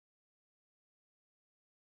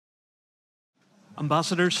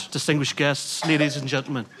Ambassadors, distinguished guests, ladies and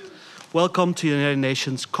gentlemen, welcome to the United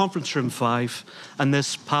Nations Conference Room 5 and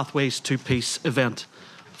this Pathways to Peace event,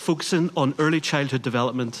 focusing on early childhood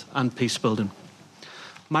development and peace building.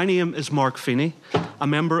 My name is Mark Feeney, a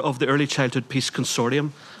member of the Early Childhood Peace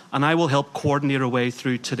Consortium, and I will help coordinate our way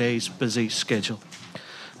through today's busy schedule.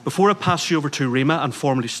 Before I pass you over to Rima and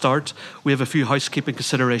formally start, we have a few housekeeping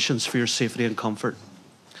considerations for your safety and comfort.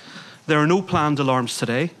 There are no planned alarms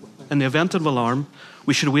today. In the event of alarm,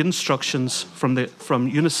 we should await instructions from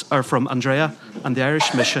Andrea and the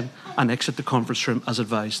Irish Mission and exit the conference room as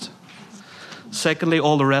advised. Secondly,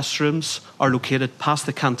 all the restrooms are located past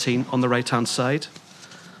the canteen on the right-hand side,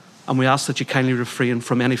 and we ask that you kindly refrain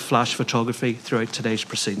from any flash photography throughout today's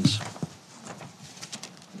proceedings.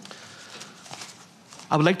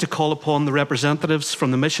 I would like to call upon the representatives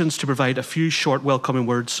from the missions to provide a few short welcoming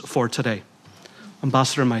words for today.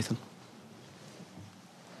 Ambassador Mython.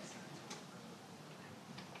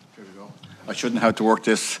 I shouldn't have to work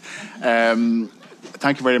this.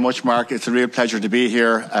 Thank you very much, Mark. It's a real pleasure to be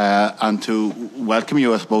here and to welcome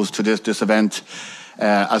you, I suppose, to this event.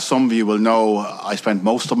 As some of you will know, I spent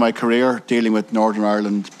most of my career dealing with Northern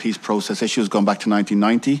Ireland peace process issues going back to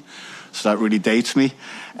 1990, so that really dates me.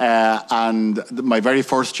 And my very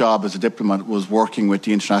first job as a diplomat was working with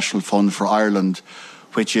the International Fund for Ireland,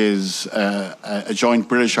 which is a joint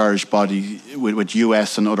British-Irish body with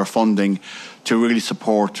US and other funding to really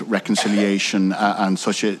support reconciliation and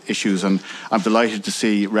such issues. And I'm delighted to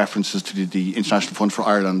see references to the International Fund for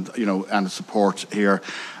Ireland, and the support here.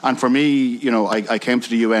 And for me, I came to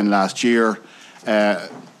the UN last year,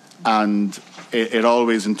 and it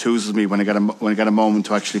always enthuses me when I get a moment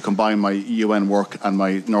to actually combine my UN work and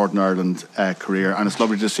my Northern Ireland career. And it's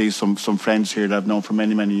lovely to see some friends here that I've known for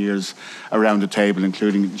many, many years around the table,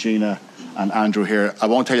 including Gina and Andrew here. I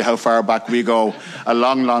won't tell you how far back we go, a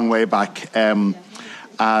long, long way back. And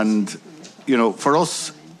for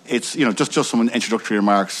us, it's just some introductory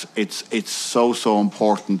remarks. It's so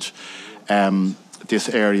important, this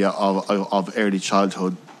area of early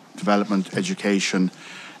childhood development, education.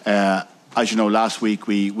 As you know, last week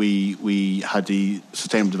we had the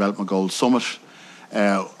Sustainable Development Goals Summit.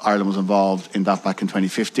 Ireland was involved in that back in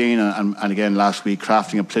 2015, and again last week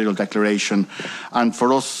crafting a political declaration. And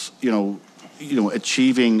for us,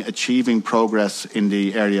 achieving progress in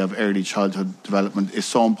the area of early childhood development is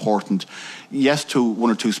so important. Yes, to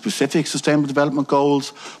one or two specific Sustainable Development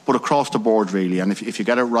Goals, but across the board really. And if you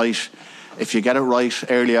get it right. If you get it right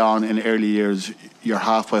early on in early years, you're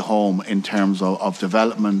halfway home in terms of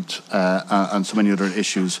development and so many other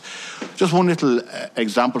issues. Just one little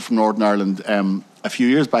example from Northern Ireland. A few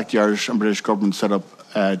years back, the Irish and British government set up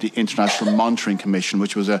the International Monitoring Commission,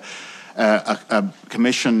 which was a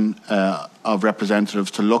commission of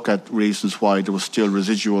representatives to look at reasons why there was still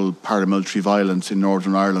residual paramilitary violence in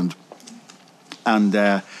Northern Ireland. And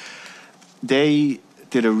they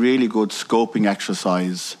did a really good scoping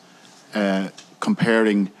exercise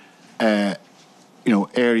comparing,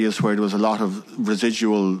 areas where there was a lot of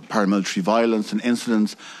residual paramilitary violence and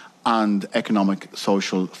incidents, and economic,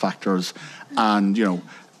 social factors, and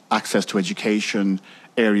access to education,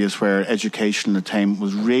 areas where educational attainment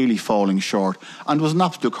was really falling short, and there was an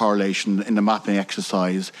absolute correlation in the mapping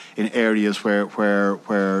exercise in areas where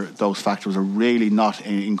those factors are really not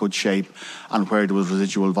in good shape, and where there was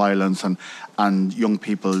residual violence and young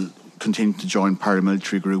people continue to join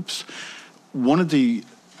paramilitary groups. One of the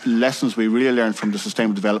lessons we really learned from the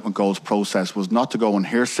Sustainable Development Goals process was not to go on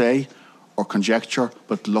hearsay or conjecture,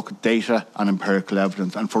 but to look at data and empirical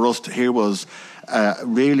evidence. And for us, here was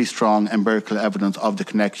really strong empirical evidence of the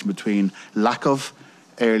connection between lack of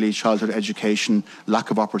early childhood education, lack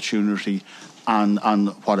of opportunity, and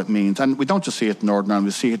what it means. And we don't just see it in Northern Ireland,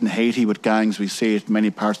 we see it in Haiti with gangs, we see it in many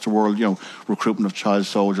parts of the world, recruitment of child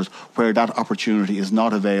soldiers, where that opportunity is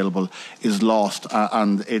not available, is lost,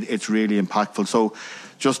 and it's really impactful. So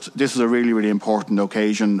this is a really, really important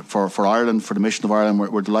occasion for Ireland, for the mission of Ireland.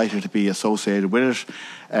 We're delighted to be associated with it.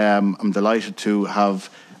 I'm delighted to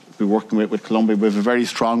be working with Colombia. We have a very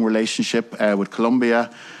strong relationship with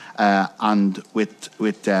Colombia and with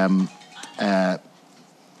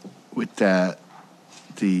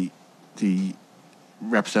the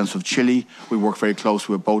representatives of Chile. We work very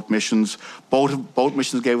closely with both missions. Both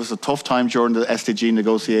missions gave us a tough time during the SDG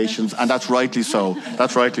negotiations, and that's rightly so.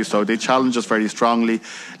 They challenged us very strongly.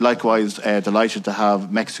 Likewise, delighted to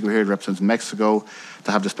have Mexico here, representing Mexico,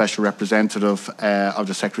 to have the special representative of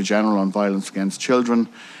the Secretary General on Violence Against Children,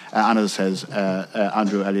 and as it says,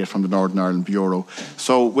 Andrew Elliott from the Northern Ireland Bureau.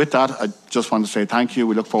 So with that, I just want to say thank you.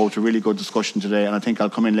 We look forward to a really good discussion today, and I think I'll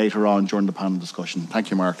come in later on during the panel discussion. Thank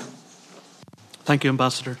you, Mark. Thank you,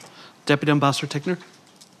 Ambassador. Deputy Ambassador Tickner.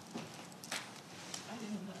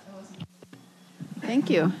 Thank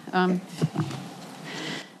you.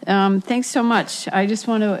 Thanks so much. I just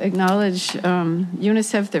want to acknowledge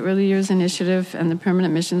UNICEF, the Early Years Initiative, and the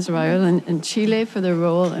Permanent Missions of Ireland and Chile for their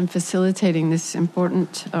role in facilitating this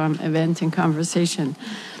important event and conversation.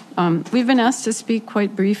 We've been asked to speak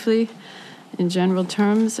quite briefly in general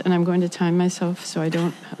terms, and I'm going to time myself so I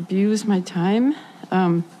don't abuse my time.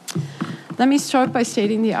 Let me start by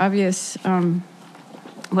stating the obvious.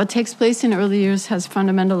 What takes place in early years has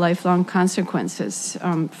fundamental lifelong consequences.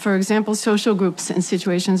 For example, social groups in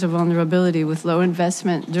situations of vulnerability with low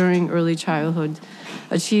investment during early childhood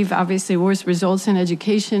achieve obviously worse results in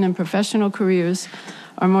education and professional careers,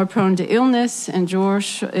 are more prone to illness, enjoy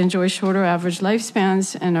shorter average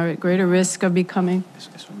lifespans, and are at greater risk of becoming...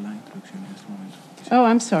 Oh,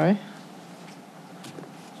 I'm sorry.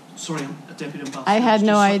 Sorry, Deputy Ambassador. I had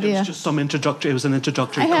no idea. It was just some introductory. It was an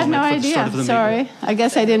introductory comment. I had no idea. For the start of the Sorry. meeting. I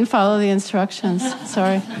guess I didn't follow the instructions.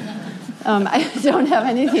 Sorry. I don't have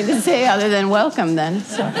anything to say other than welcome then.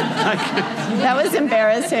 So. That was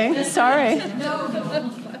embarrassing. Sorry.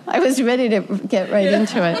 I was ready to get right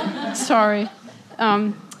into it. Sorry.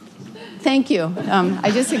 Thank you.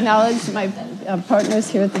 I just acknowledged my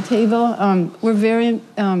partners here at the table. We're very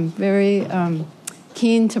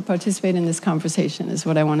keen to participate in this conversation, is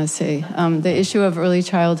what I want to say. The issue of early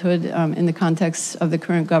childhood in the context of the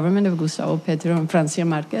current government of Gustavo Petro and Francia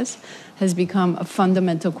Marquez has become a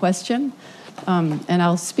fundamental question. And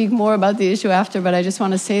I'll speak more about the issue after, but I just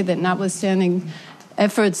want to say that notwithstanding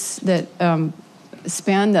efforts that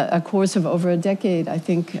span a course of over a decade, I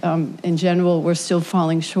think in general we're still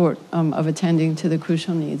falling short of attending to the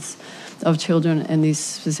crucial needs of children in these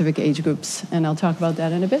specific age groups. And I'll talk about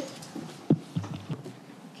that in a bit.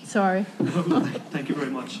 Sorry. Thank you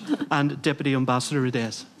very much. And Deputy Ambassador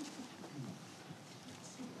Rudez.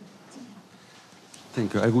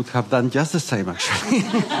 Thank you. I would have done just the same, actually.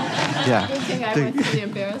 Yeah. Good thing I went through the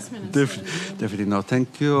embarrassment. Definitely no.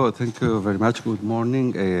 Thank you. Thank you very much. Good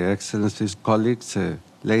morning, Excellencies, colleagues,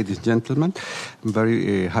 ladies, gentlemen. I'm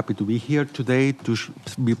very happy to be here today to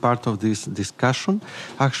be part of this discussion.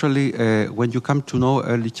 Actually, when you come to know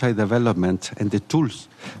early child development and the tools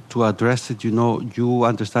to address it, you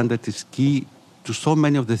understand that it's key to so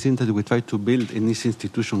many of the things that we try to build in this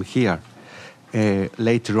institution here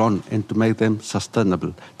later on and to make them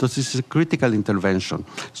sustainable. So this is a critical intervention.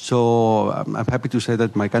 So I'm happy to say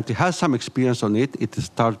that my country has some experience on it. It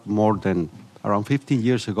started more than around 15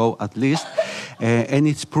 years ago at least, and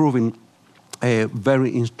it's proven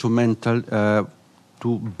very instrumental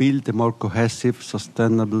to build a more cohesive,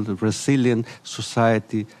 sustainable, resilient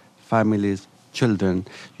society, families, children,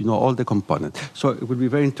 all the components. So it would be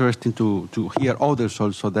very interesting to hear others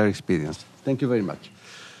also their experience. Thank you very much.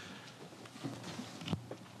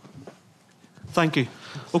 Thank you.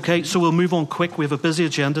 Okay, so we'll move on quick. We have a busy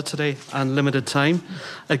agenda today and limited time.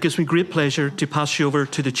 It gives me great pleasure to pass you over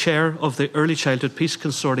to the Chair of the Early Childhood Peace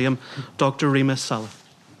Consortium, Dr. Rima, Salah.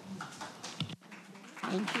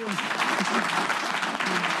 Thank you.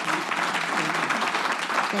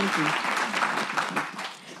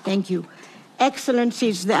 Thank you.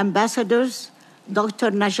 Excellencies, the ambassadors,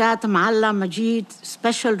 Dr. Najat Maalla Majid,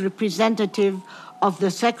 Special Representative of the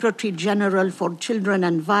Secretary General for Children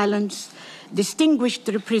and Violence, distinguished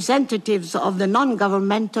representatives of the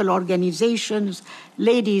non-governmental organizations,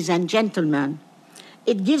 ladies and gentlemen.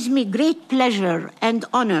 It gives me great pleasure and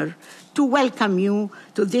honor to welcome you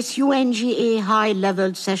to this UNGA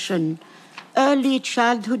high-level session, Early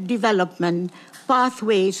Childhood Development,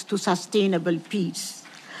 Pathways to Sustainable Peace.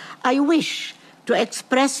 I wish to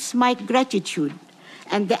express my gratitude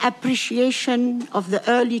and the appreciation of the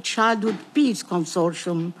Early Childhood Peace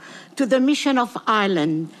Consortium to the Mission of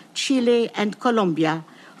Ireland, Chile, and Colombia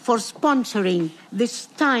for sponsoring this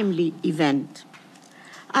timely event.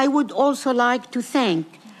 I would also like to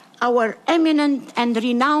thank our eminent and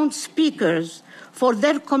renowned speakers for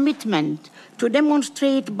their commitment to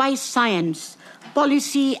demonstrate by science,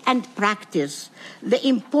 policy, and practice the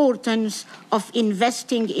importance of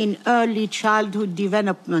investing in early childhood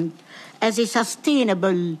development as a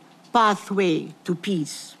sustainable pathway to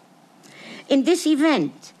peace. In this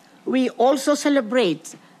event, we also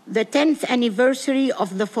celebrate the 10th anniversary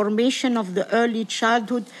of the formation of the Early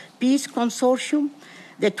Childhood Peace Consortium,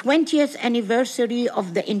 the 20th anniversary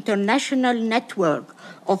of the International Network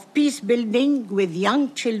of Peacebuilding with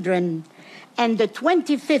Young Children, and the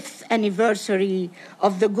 25th anniversary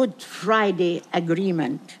of the Good Friday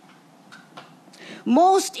Agreement.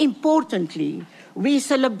 Most importantly, we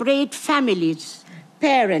celebrate families,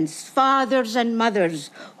 parents, fathers, and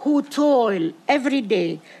mothers who toil every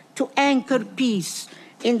day to anchor peace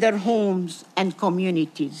in their homes and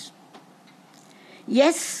communities.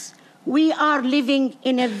 Yes, we are living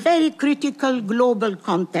in a very critical global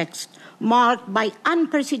context marked by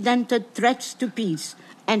unprecedented threats to peace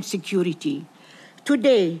and security.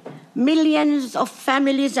 Today, millions of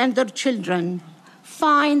families and their children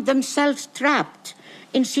find themselves trapped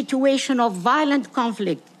in situations of violent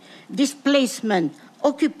conflict, displacement,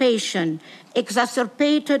 occupation,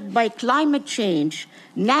 exacerbated by climate change,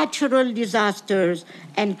 natural disasters,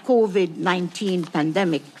 and COVID-19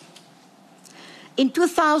 pandemic. In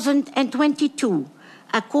 2022,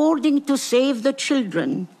 according to Save the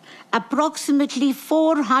Children, approximately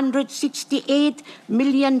 468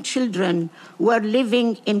 million children were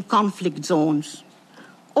living in conflict zones.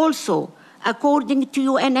 Also, according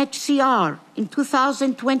to UNHCR, in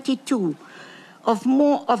 2022, of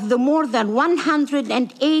the more than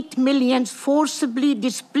 108 million forcibly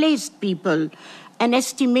displaced people, an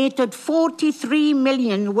estimated 43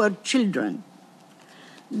 million were children.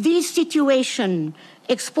 This situation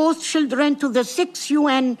exposed children to the 6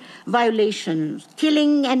 UN violations: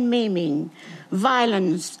 killing and maiming,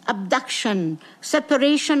 violence, abduction,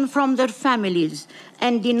 separation from their families,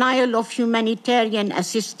 and denial of humanitarian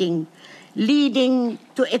assistance, leading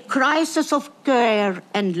to a crisis of care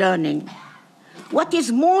and learning. What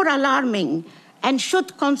is more alarming and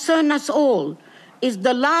should concern us all is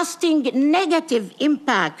the lasting negative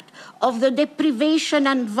impact of the deprivation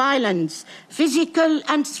and violence, physical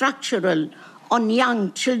and structural, on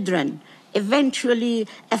young children, eventually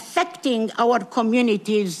affecting our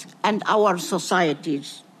communities and our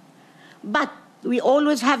societies. But we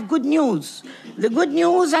always have good news. The good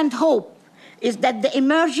news and hope is that the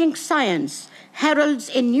emerging science heralds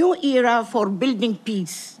a new era for building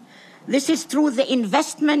peace. This is through the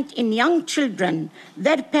investment in young children,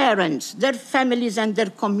 their parents, their families, and their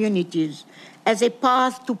communities as a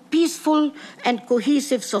path to peaceful and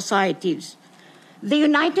cohesive societies. The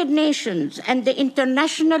United Nations and the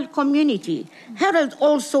international community herald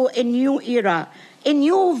also a new era, a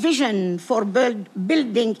new vision for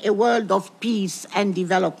building a world of peace and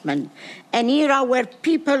development, an era where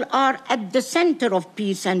people are at the center of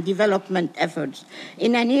peace and development efforts,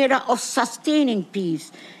 in an era of sustaining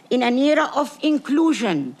peace, in an era of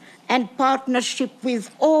inclusion and partnership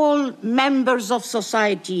with all members of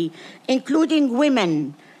society, including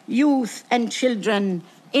women, youth, and children,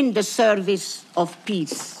 in the service of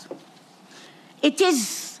peace. It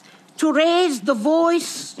is to raise the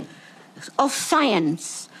voice of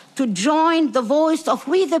science, to join the voice of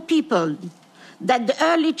we the people, that the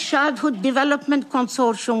Early Childhood Development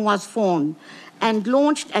Consortium was formed and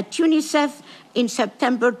launched at UNICEF in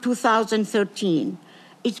September 2013.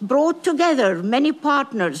 It brought together many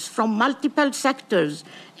partners from multiple sectors,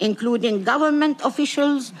 including government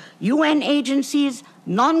officials, UN agencies,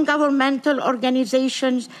 non-governmental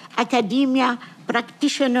organizations, academia,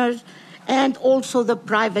 practitioners, and also the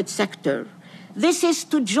private sector. This is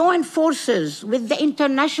to join forces with the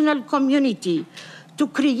international community to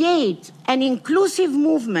create an inclusive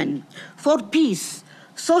movement for peace,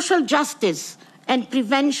 social justice, and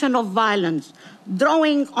prevention of violence,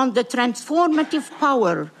 drawing on the transformative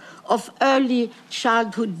power of early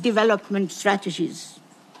childhood development strategies.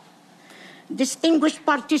 Distinguished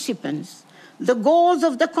participants, the goals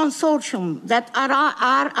of the consortium that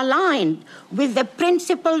are aligned with the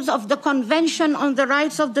principles of the Convention on the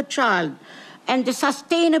Rights of the Child and the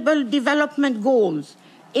Sustainable Development Goals,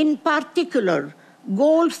 in particular,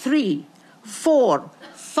 Goal 3, 4,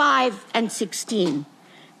 5, and 16,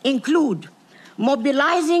 include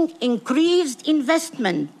mobilizing increased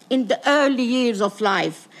investment in the early years of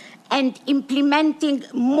life and implementing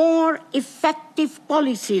more effective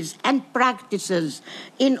policies and practices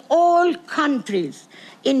in all countries,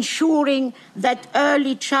 ensuring that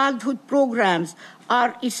early childhood programs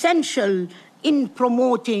are essential in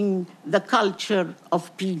promoting the culture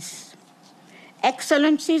of peace.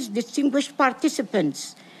 Excellencies, distinguished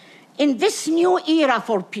participants, in this new era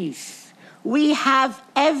for peace, we have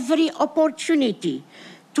every opportunity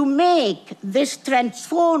to make this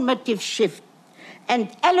transformative shift and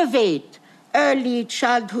elevate early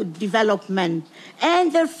childhood development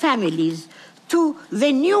and their families to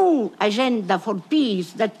the new agenda for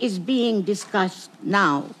peace that is being discussed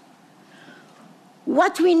now.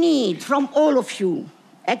 What we need from all of you,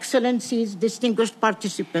 Excellencies, distinguished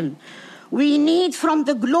participants, we need from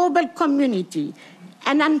the global community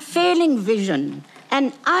an unfailing vision,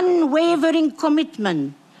 an unwavering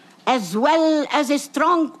commitment, as well as a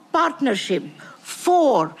strong partnership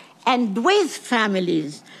for and with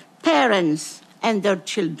families, parents, and their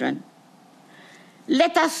children.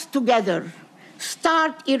 Let us together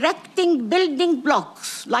start erecting building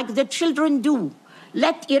blocks like the children do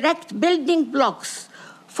Let erect building blocks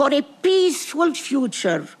for a peaceful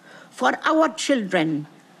future for our children,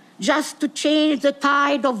 just to change the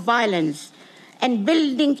tide of violence and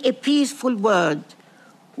building a peaceful world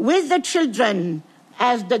with the children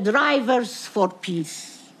as the drivers for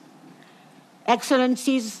peace.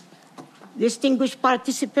 Excellencies, distinguished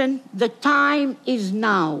participants, the time is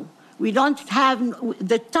now.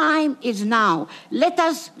 The time is now. Let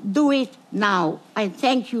us do it now. I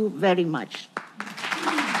thank you very much.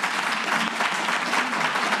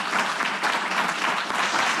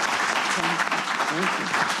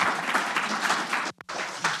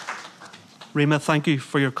 Rima, thank you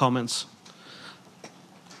for your comments.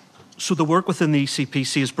 So the work within the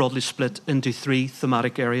ECPC is broadly split into three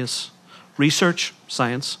thematic areas: research,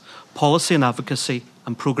 science, policy and advocacy,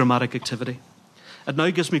 and programmatic activity. It now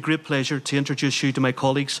gives me great pleasure to introduce you to my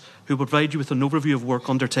colleagues who will provide you with an overview of work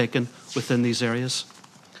undertaken within these areas.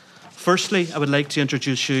 Firstly, I would like to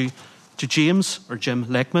introduce you to James, or Jim,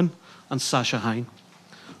 Leckman and Sasha Hine.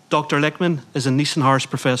 Dr. Leckman is a Nissen-Harris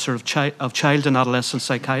Professor of Child and Adolescent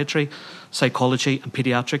Psychiatry, Psychology and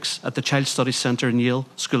Paediatrics at the Child Studies Centre in Yale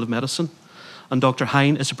School of Medicine. And Dr.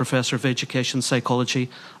 Hine is a Professor of Education Psychology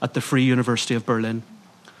at the Free University of Berlin.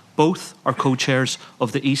 Both are co-chairs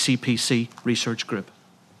of the ECPC research group.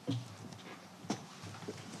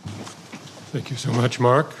 Thank you so much,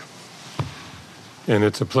 Mark. And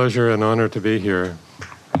it's a pleasure and honor to be here.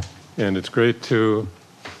 And it's great to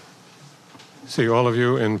see all of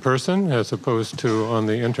you in person as opposed to on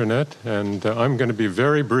the internet. And I'm going to be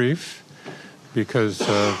very brief because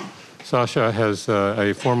Sasha has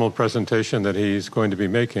a formal presentation that he's going to be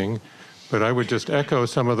making. But I would just echo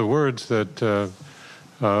some of the words that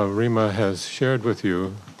Rima has shared with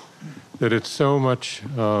you, that it's so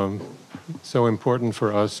important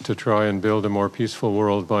for us to try and build a more peaceful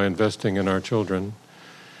world by investing in our children.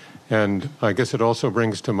 And I guess it also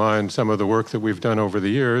brings to mind some of the work that we've done over the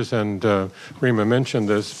years, and Rima mentioned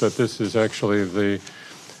this, but this is actually the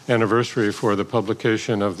anniversary for the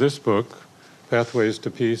publication of this book, Pathways to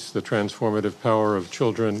Peace, The Transformative Power of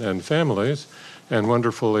Children and Families, and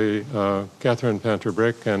wonderfully, Catherine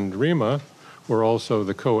Panterbrick and Rima were also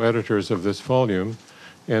the co-editors of this volume.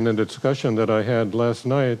 And in a discussion that I had last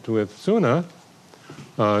night with Suna,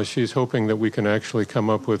 she's hoping that we can actually come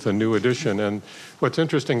up with a new edition. And what's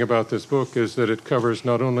interesting about this book is that it covers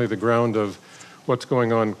not only the ground of what's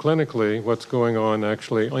going on clinically, what's going on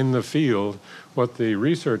actually in the field, what the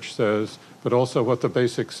research says, but also what the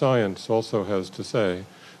basic science also has to say.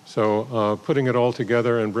 So putting it all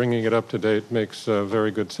together and bringing it up to date makes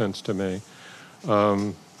very good sense to me.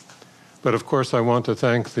 But of course, I want to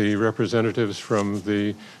thank the representatives from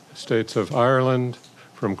the states of Ireland,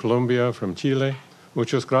 from Colombia, from Chile.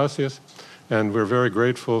 Muchas gracias. And we're very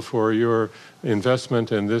grateful for your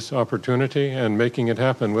investment in this opportunity and making it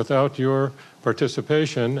happen. Without your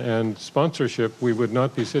participation and sponsorship, we would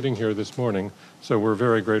not be sitting here this morning. So we're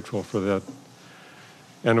very grateful for that.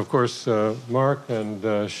 And of course, Mark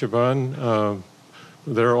and Shaban,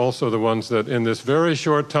 they're also the ones that in this very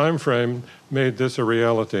short time frame made this a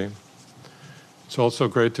reality. It's also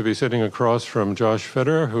great to be sitting across from Josh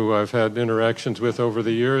Federer, who I've had interactions with over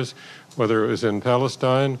the years, whether it was in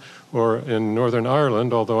Palestine or in Northern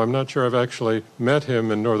Ireland, although I'm not sure I've actually met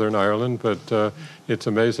him in Northern Ireland, but it's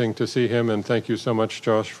amazing to see him, and thank you so much,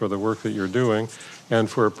 Josh, for the work that you're doing, and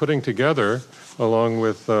for putting together, along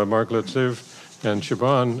with Mark Litziv and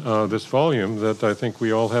Shaban, this volume that I think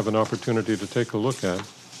we all have an opportunity to take a look at.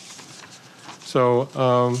 So,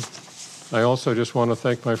 I also just want to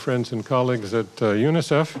thank my friends and colleagues at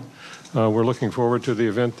UNICEF. We're looking forward to the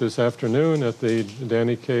event this afternoon at the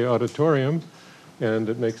Danny Kaye Auditorium. And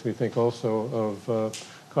it makes me think also of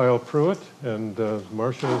Kyle Pruitt, and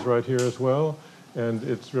Marcia is right here as well. And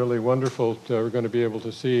it's really wonderful. We're going to be able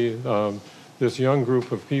to see this young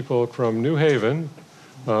group of people from New Haven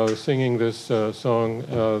singing this song.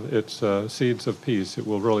 It's Seeds of Peace. It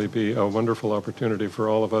will really be a wonderful opportunity for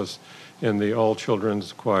all of us in the All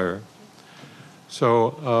Children's Choir.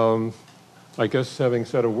 So I guess having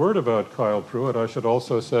said a word about Kyle Pruitt, I should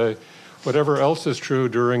also say whatever else is true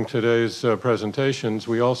during today's presentations,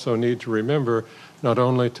 we also need to remember not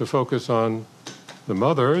only to focus on the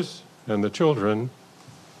mothers and the children,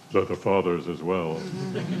 but the fathers as well.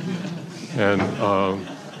 And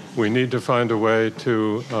we need to find a way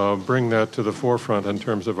to bring that to the forefront in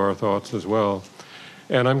terms of our thoughts as well.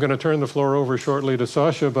 And I'm going to turn the floor over shortly to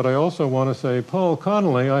Sasha, but I also want to say, Paul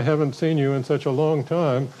Connolly, I haven't seen you in such a long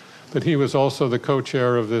time, but he was also the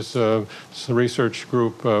co-chair of this research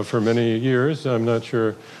group for many years. I'm not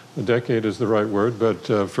sure a decade is the right word,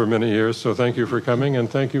 but for many years. So thank you for coming, and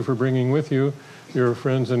thank you for bringing with you your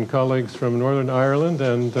friends and colleagues from Northern Ireland,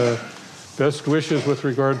 and best wishes with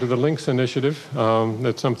regard to the LINKS initiative.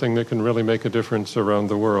 That's something that can really make a difference around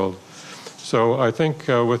the world. So I think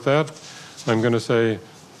with that, I'm going to say,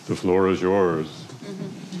 the floor is yours.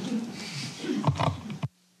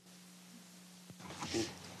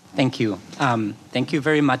 Thank you. Thank you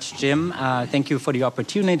very much, Jim. Thank you for the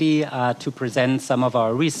opportunity to present some of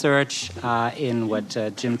our research in what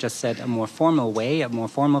Jim just said, a more formal way, a more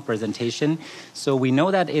formal presentation. So we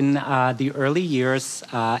know that in the early years,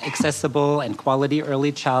 accessible and quality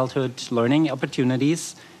early childhood learning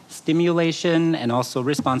opportunities, stimulation, and also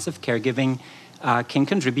responsive caregiving can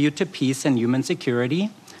contribute to peace and human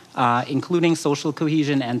security, including social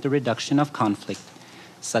cohesion and the reduction of conflict.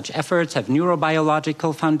 Such efforts have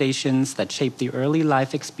neurobiological foundations that shape the early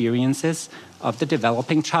life experiences of the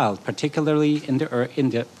developing child, particularly in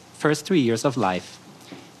the first 3 years of life.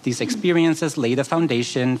 These experiences lay the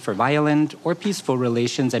foundation for violent or peaceful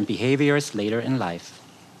relations and behaviors later in life.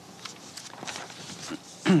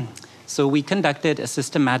 So we conducted a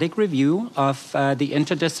systematic review of the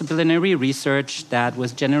interdisciplinary research that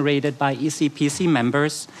was generated by ECPC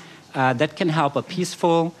members that can help a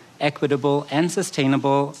peaceful, equitable, and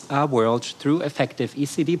sustainable world through effective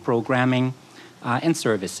ECD programming and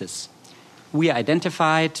services. We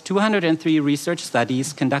identified 203 research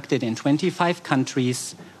studies conducted in 25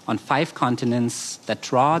 countries on 5 continents that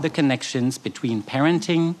draw the connections between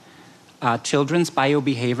parenting, children's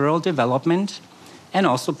biobehavioral development, and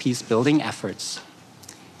also peace-building efforts.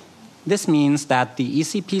 This means that the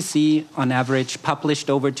ECPC, on average, published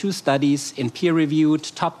over 2 studies in peer-reviewed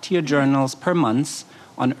top-tier journals per month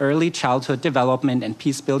on early childhood development and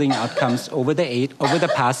peace-building outcomes over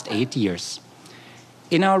the past 8 years.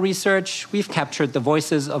 In our research, we've captured the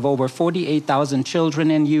voices of over 48,000 children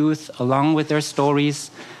and youth, along with their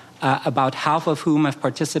stories, about half of whom have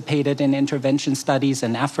participated in intervention studies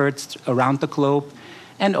and efforts around the globe,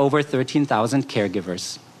 and over 13,000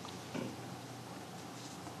 caregivers.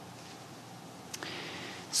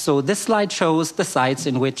 So this slide shows the sites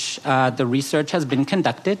in which the research has been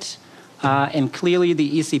conducted. And clearly,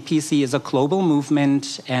 the ECPC is a global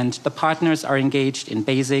movement, and the partners are engaged in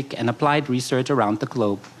basic and applied research around the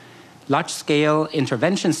globe. Large-scale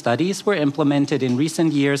intervention studies were implemented in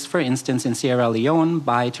recent years, for instance, in Sierra Leone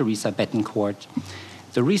by Teresa Betancourt.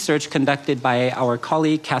 The research conducted by our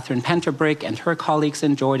colleague Catherine Panterbrick and her colleagues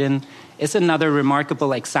in Jordan is another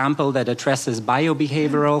remarkable example that addresses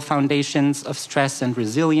biobehavioral foundations of stress and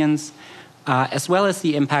resilience, as well as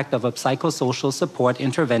the impact of a psychosocial support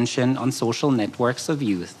intervention on social networks of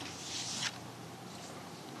youth.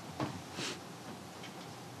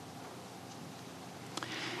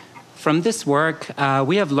 From this work,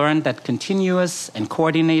 we have learned that continuous and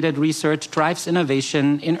coordinated research drives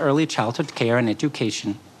innovation in early childhood care and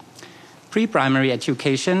education. Pre-primary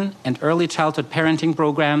education and early childhood parenting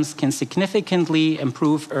programs can significantly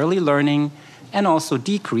improve early learning and also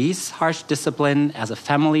decrease harsh discipline as a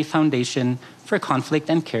family foundation for conflict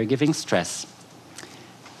and caregiving stress.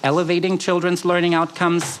 Elevating children's learning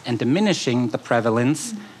outcomes and diminishing the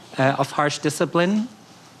prevalence of harsh discipline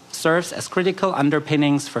serves as critical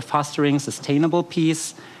underpinnings for fostering sustainable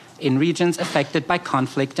peace in regions affected by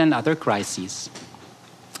conflict and other crises.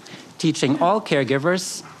 Teaching all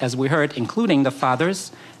caregivers, as we heard, including the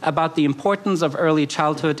fathers, about the importance of early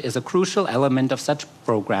childhood is a crucial element of such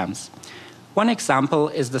programs. One example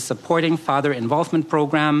is the Supporting Father Involvement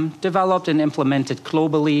Program, developed and implemented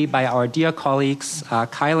globally by our dear colleagues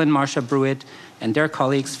Kyle and Marsha Brewitt and their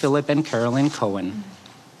colleagues Philip and Carolyn Cohen.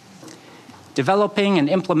 Developing and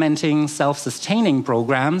implementing self-sustaining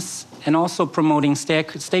programs and also promoting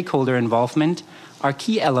stakeholder involvement are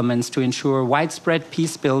key elements to ensure widespread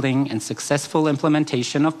peace building and successful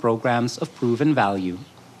implementation of programs of proven value.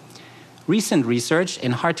 Recent research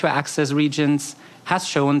in hard-to-access regions has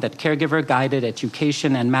shown that caregiver-guided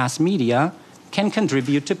education and mass media can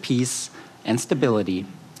contribute to peace and stability.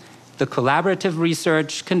 The collaborative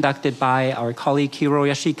research conducted by our colleague Hiro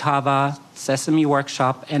Yoshikawa, Sesame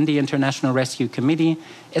Workshop, and the International Rescue Committee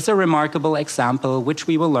is a remarkable example which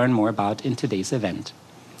we will learn more about in today's event.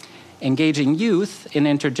 Engaging youth in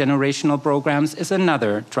intergenerational programs is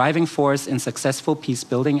another driving force in successful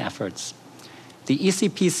peace-building efforts. The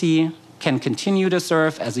ECPC can continue to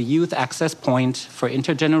serve as a youth access point for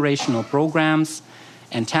intergenerational programs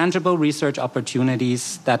and tangible research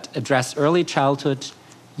opportunities that address early childhood,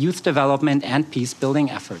 youth development, and peace-building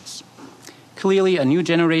efforts. Clearly, a new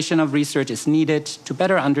generation of research is needed to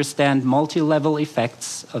better understand multi-level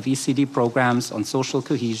effects of ECD programs on social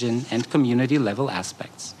cohesion and community-level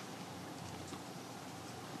aspects.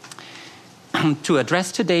 to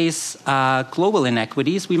address today's global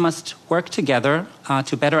inequities, we must work together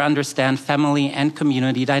to better understand family and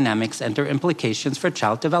community dynamics and their implications for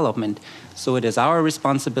child development. So it is our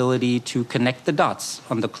responsibility to connect the dots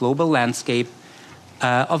on the global landscape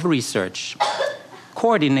of research.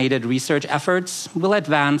 Coordinated research efforts will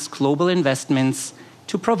advance global investments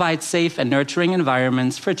to provide safe and nurturing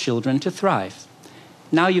environments for children to thrive.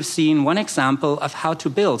 Now you've seen one example of how to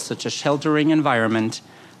build such a sheltering environment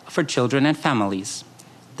for children and families.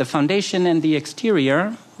 The foundation and the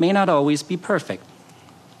exterior may not always be perfect.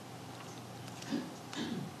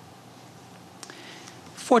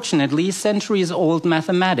 Fortunately, centuries-old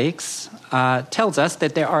mathematics tells us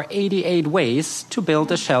that there are 88 ways to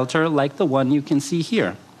build a shelter like the one you can see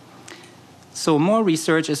here. So more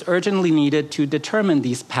research is urgently needed to determine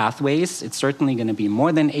these pathways. It's certainly going to be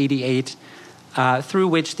more than 88, through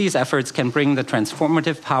which these efforts can bring the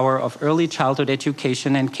transformative power of early childhood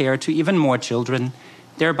education and care to even more children,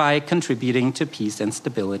 thereby contributing to peace and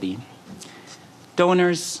stability.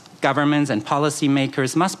 Donors, governments, and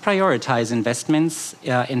policymakers must prioritize investments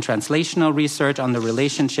in translational research on the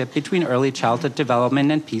relationship between early childhood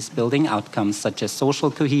development and peace-building outcomes, such as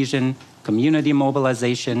social cohesion, community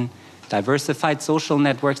mobilization, diversified social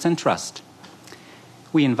networks, and trust.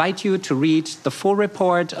 We invite you to read the full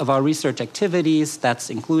report of our research activities that's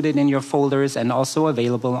included in your folders and also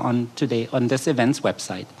available on this event's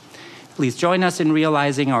website. Please join us in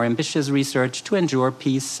realizing our ambitious research to ensure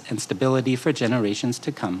peace and stability for generations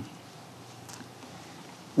to come.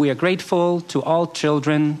 We are grateful to all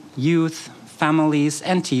children, youth, families,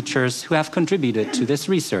 and teachers who have contributed to this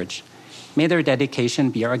research. May their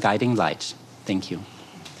dedication be our guiding light. Thank you.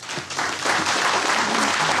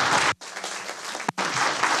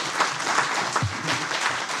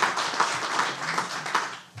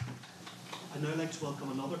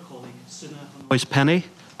 Penny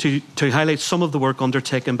to highlight some of the work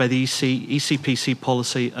undertaken by the ECPC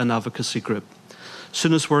Policy and Advocacy Group.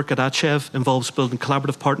 Suna's work at ACHEV involves building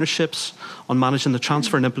collaborative partnerships on managing the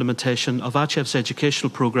transfer and implementation of ACHEV's educational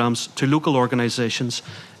programmes to local organisations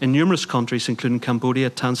in numerous countries including Cambodia,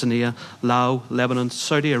 Tanzania, Laos, Lebanon,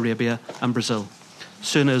 Saudi Arabia and Brazil.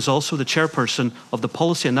 Suna is also the chairperson of the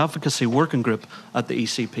Policy and Advocacy Working Group at the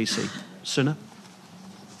ECPC. Suna?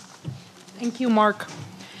 Thank you, Mark.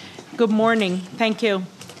 Good morning. Thank you.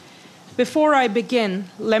 Before I begin,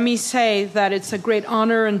 let me say that it's a great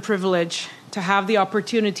honor and privilege to have the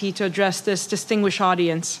opportunity to address this distinguished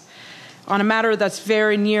audience on a matter that's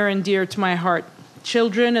very near and dear to my heart: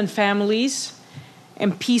 children and families,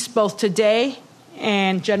 and peace both today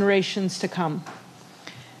and generations to come.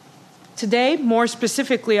 Today, more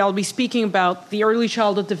specifically, I'll be speaking about the early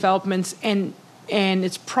childhood developments and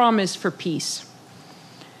its promise for peace.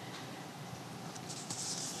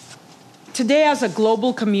 Today, as a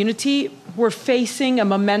global community, we're facing a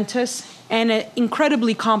momentous and an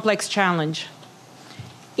incredibly complex challenge.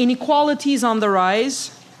 Inequality is on the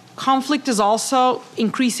rise. Conflict is also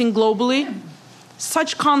increasing globally.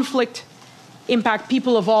 Such conflict impact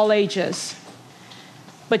people of all ages.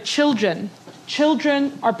 But children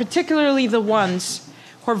are particularly the ones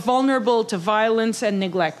who are vulnerable to violence and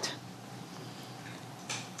neglect.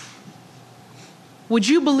 Would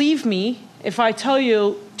you believe me if I tell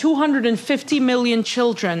you 250 million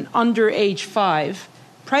children under age 5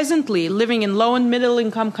 presently living in low and middle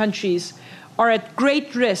income countries are at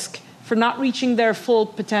great risk for not reaching their full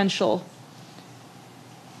potential?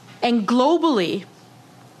 And globally,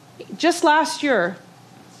 just last year,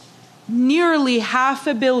 nearly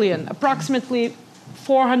 500 million, approximately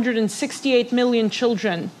 468 million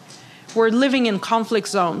children were living in conflict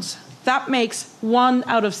zones. That makes 1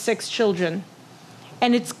 out of 6 children.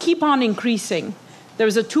 And it's keep on increasing. There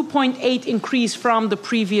was a 2.8 increase from the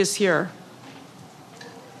previous year.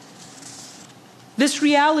 This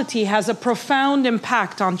reality has a profound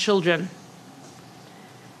impact on children.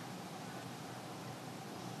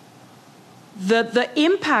 The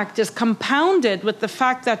impact is compounded with the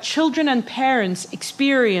fact that children and parents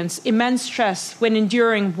experience immense stress when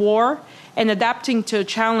enduring war and adapting to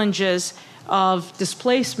challenges of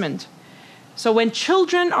displacement. So when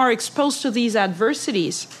children are exposed to these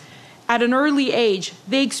adversities at an early age,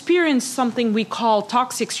 they experience something we call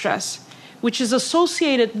toxic stress, which is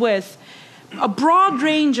associated with a broad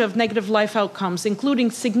range of negative life outcomes,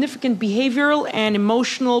 including significant behavioral and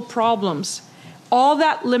emotional problems, all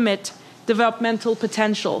that limit developmental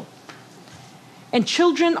potential. And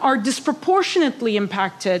children are disproportionately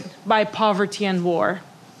impacted by poverty and war,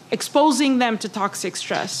 exposing them to toxic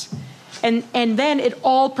stress. And then it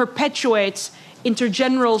all perpetuates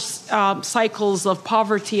intergeneral cycles of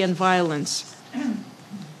poverty and violence.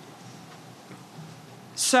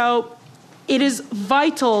 So It is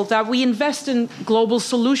vital that we invest in global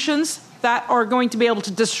solutions that are going to be able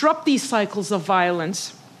to disrupt these cycles of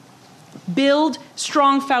violence, build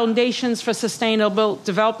strong foundations for sustainable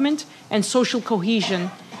development and social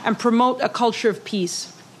cohesion, and promote a culture of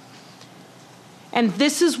peace. And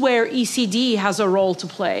this is where ECD has a role to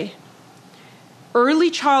play.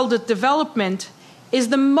 Early childhood development is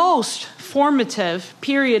the most formative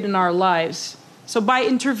period in our lives. So by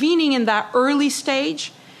intervening in that early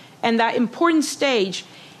stage and that important stage,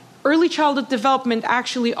 early childhood development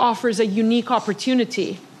actually offers a unique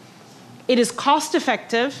opportunity. It is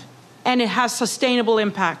cost-effective and it has sustainable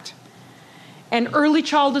impact. And early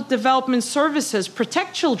childhood development services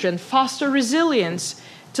protect children, foster resilience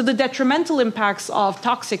to the detrimental impacts of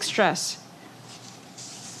toxic stress.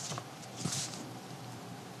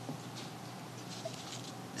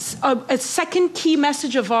 A second key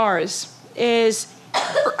message of ours is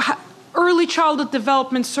early childhood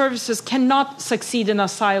development services cannot succeed in a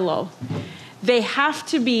silo. They have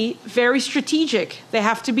to be very strategic. They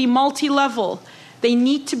have to be multi-level. They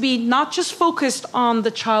need to be not just focused on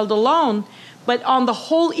the child alone, but on the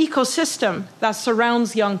whole ecosystem that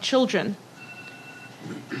surrounds young children.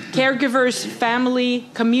 Caregivers, family,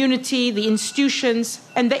 community, the institutions,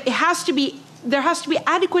 and there has to be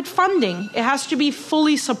adequate funding. It has to be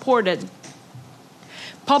fully supported.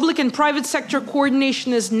 Public and private sector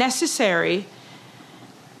coordination is necessary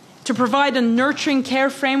to provide a nurturing care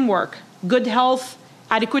framework, good health,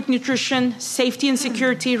 adequate nutrition, safety and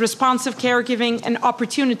security, responsive caregiving, and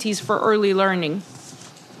opportunities for early learning.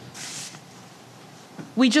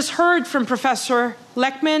 We just heard from Professor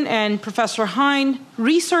Leckman and Professor Hein.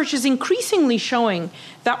 Research is increasingly showing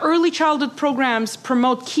that early childhood programs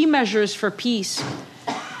promote key measures for peace.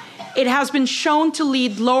 It has been shown to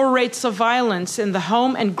lead lower rates of violence in the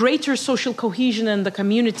home and greater social cohesion in the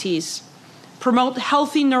communities, promote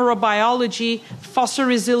healthy neurobiology, foster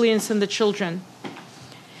resilience in the children.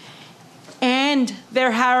 And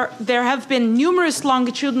there have been numerous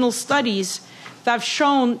longitudinal studies that have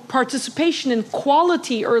shown participation in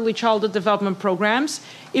quality early childhood development programs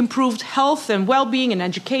improved health and well-being and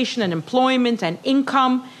education and employment and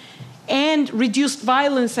income, and reduced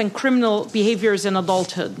violence and criminal behaviors in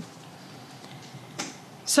adulthood.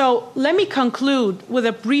 So let me conclude with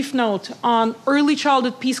a brief note on Early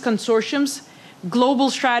Childhood Peace Consortium's global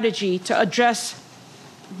strategy to address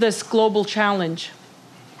this global challenge.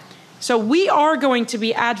 So we are going to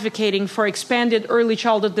be advocating for expanded early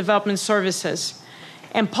childhood development services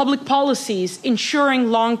and public policies ensuring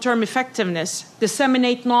long-term effectiveness,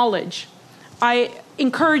 disseminate knowledge. I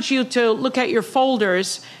encourage you to look at your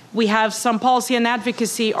folders. We have some policy and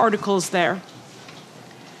advocacy articles there.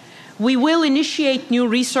 We will initiate new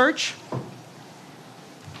research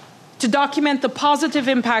to document the positive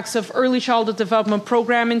impacts of early childhood development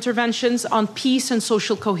program interventions on peace and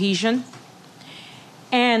social cohesion.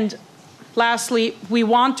 And lastly, we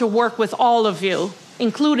want to work with all of you,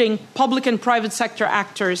 including public and private sector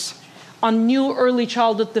actors, on new early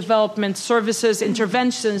childhood development services,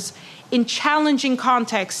 interventions in challenging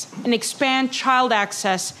contexts, and expand child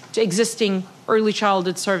access to existing early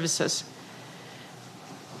childhood services.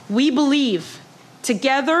 We believe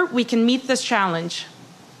together we can meet this challenge,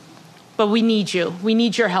 but we need you. We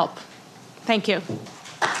need your help. Thank you.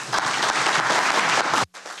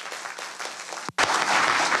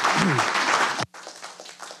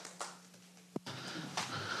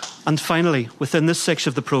 And finally, within this section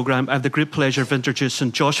of the programme, I have the great pleasure of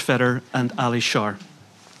introducing Josh Fetter and Ali Shar.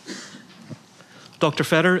 Dr.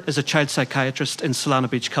 Fetter is a child psychiatrist in Solana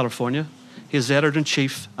Beach, California. He is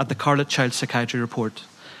editor-in-chief at the Carlet Child Psychiatry Report.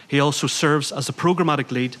 He also serves as the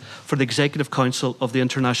programmatic lead for the Executive Council of the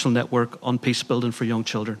International Network on Peacebuilding for Young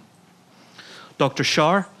Children. Dr.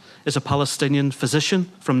 Shar is a Palestinian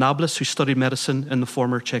physician from Nablus who studied medicine in the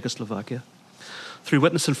former Czechoslovakia. Through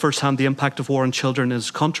witnessing firsthand the impact of war on children in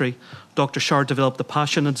his country, Dr. Shar developed the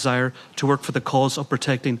passion and desire to work for the cause of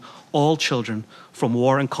protecting all children from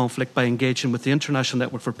war and conflict by engaging with the International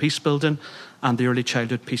Network for Peacebuilding and the Early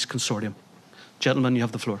Childhood Peace Consortium. Gentlemen, you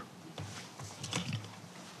have the floor.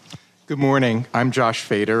 Good morning. I'm Josh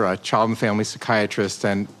Fader, a child and family psychiatrist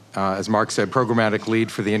and, as Mark said, programmatic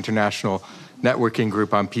lead for the International Networking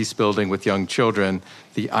Group on Peacebuilding with Young Children,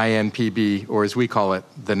 the INPB, or as we call it,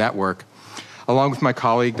 the network. Along with my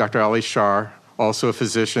colleague, Dr. Ali Shar, also a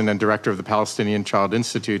physician and director of the Palestinian Child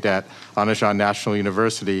Institute at Anajan National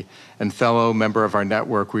University, and fellow member of our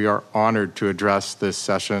network, we are honored to address this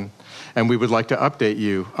session. And we would like to update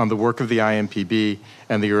you on the work of the INPB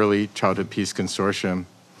and the Early Childhood Peace Consortium.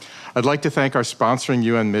 I'd like to thank our sponsoring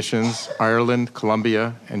UN missions, Ireland,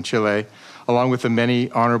 Colombia, and Chile, along with the many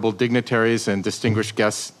honorable dignitaries and distinguished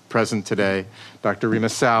guests present today, Dr. Rima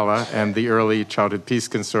Salah and the Early Childhood Peace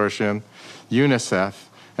Consortium, UNICEF,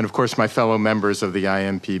 and of course my fellow members of the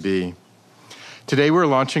IMPB. Today we're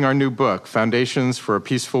launching our new book, Foundations for a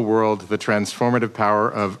Peaceful World, The Transformative Power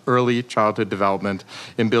of Early Childhood Development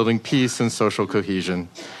in Building Peace and Social Cohesion.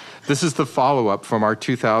 This is the follow-up from our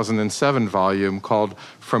 2007 volume called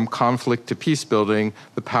From Conflict to Peacebuilding,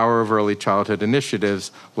 The Power of Early Childhood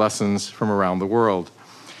Initiatives, Lessons from Around the World.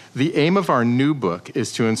 The aim of our new book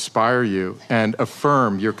is to inspire you and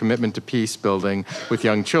affirm your commitment to peace building with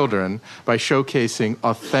young children by showcasing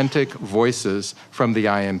authentic voices from the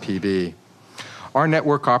IMPB. Our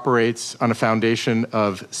network operates on a foundation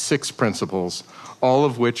of 6 principles, all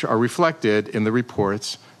of which are reflected in the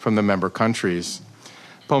reports from the member countries.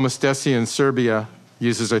 Pomestesi in Serbia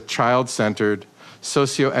uses a child-centered,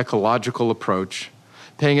 socio-ecological approach,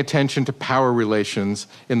 paying attention to power relations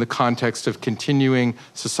in the context of continuing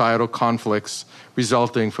societal conflicts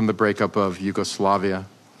resulting from the breakup of Yugoslavia.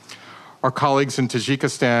 Our colleagues in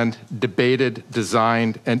Tajikistan debated,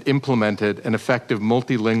 designed, and implemented an effective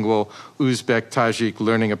multilingual Uzbek-Tajik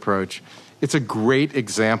learning approach. It's a great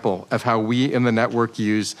example of how we in the network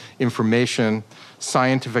use information,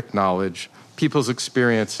 scientific knowledge, people's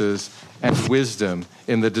experiences, and wisdom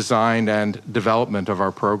in the design and development of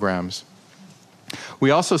our programs.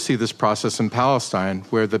 We also see this process in Palestine,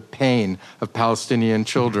 where the pain of Palestinian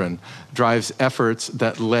children drives efforts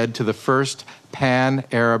that led to the first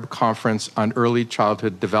Pan-Arab Conference on Early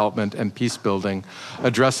Childhood Development and Peacebuilding,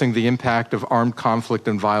 addressing the impact of armed conflict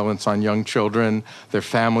and violence on young children, their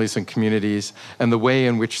families and communities, and the way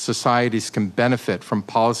in which societies can benefit from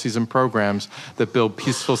policies and programs that build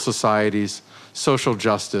peaceful societies, social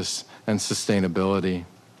justice, and sustainability.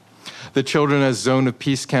 The Children as Zone of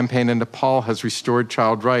Peace campaign in Nepal has restored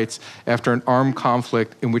child rights after an armed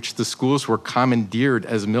conflict in which the schools were commandeered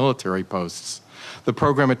as military posts. The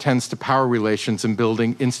program attends to power relations and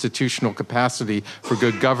building institutional capacity for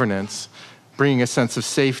good governance, bringing a sense of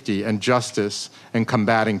safety and justice and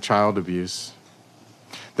combating child abuse.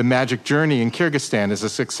 The Magic Journey in Kyrgyzstan is a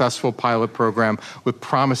successful pilot program with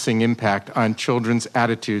promising impact on children's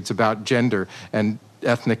attitudes about gender and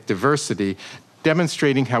ethnic diversity,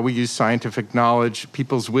 demonstrating how we use scientific knowledge,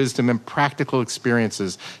 people's wisdom, and practical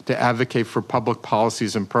experiences to advocate for public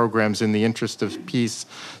policies and programs in the interest of peace,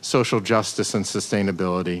 social justice, and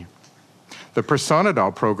sustainability. The Persona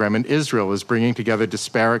Doll program in Israel is bringing together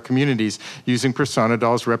disparate communities using Persona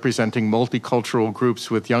Dolls representing multicultural groups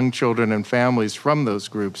with young children and families from those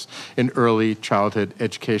groups in early childhood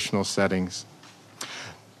educational settings.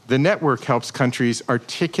 The network helps countries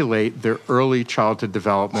articulate their early childhood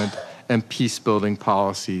development and peace-building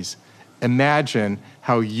policies. Imagine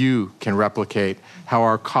how you can replicate how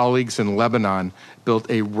our colleagues in Lebanon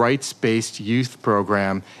built a rights-based youth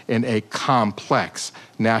program in a complex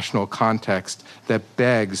national context that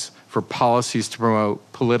begs for policies to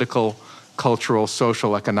promote political, cultural,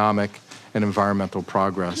 social, economic, and environmental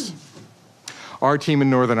progress. Our team in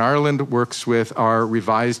Northern Ireland works with our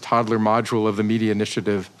revised toddler module of the Media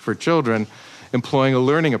Initiative for Children, employing a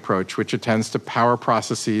learning approach which attends to power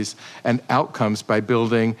processes and outcomes by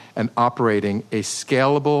building and operating a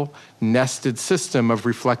scalable, nested system of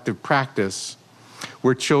reflective practice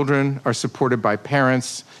where children are supported by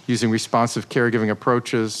parents using responsive caregiving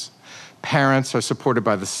approaches, parents are supported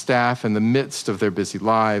by the staff in the midst of their busy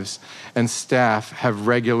lives, and staff have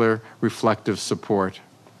regular reflective support.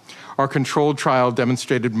 Our controlled trial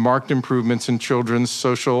demonstrated marked improvements in children's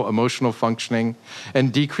social, emotional functioning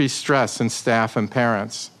and decreased stress in staff and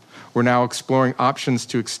parents. We're now exploring options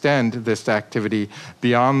to extend this activity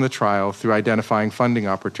beyond the trial through identifying funding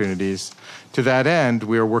opportunities. To that end,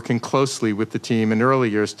 we are working closely with the team in early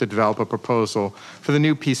years to develop a proposal for the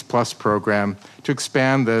new Peace Plus program to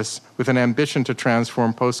expand this with an ambition to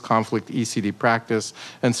transform post-conflict ECD practice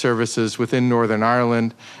and services within Northern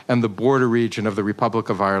Ireland and the border region of the Republic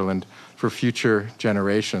of Ireland for future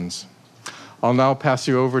generations. I'll now pass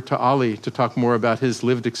you over to Ali to talk more about his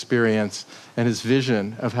lived experience and his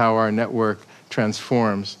vision of how our network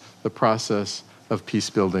transforms the process of peace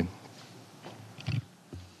building.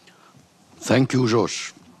 Thank you,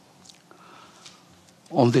 Josh.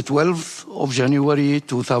 On the 12th of January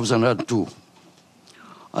 2002,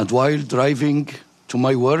 and while driving to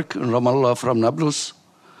my work in Ramallah from Nablus,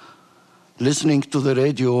 listening to the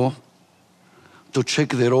radio to check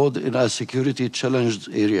the road in a security-challenged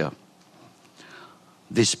area,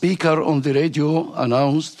 the speaker on the radio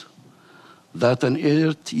announced that an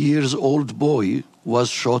 8-year-old boy was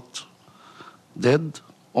shot dead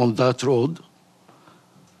on that road,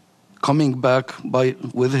 coming back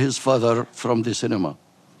with his father from the cinema.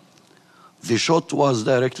 The shot was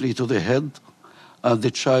directly to the head, and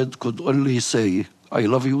the child could only say, "I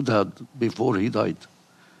love you, Dad," before he died.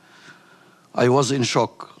 I was in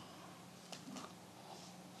shock.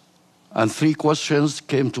 And 3 questions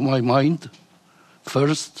came to my mind.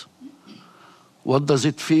 First, what does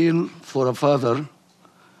it feel for a father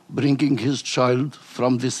bringing his child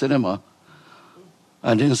from the cinema,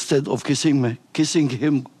 and instead of kissing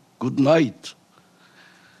him goodnight,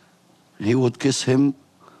 he would kiss him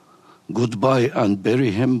goodbye and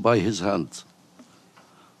bury him by his hand?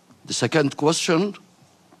 The second question,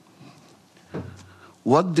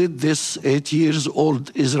 what did this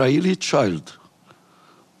 8-year-old Israeli child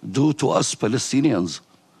do to us Palestinians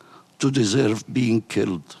to deserve being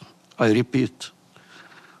killed? I repeat,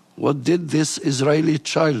 what did this Israeli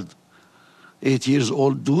child, 8 years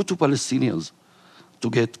old, do to Palestinians to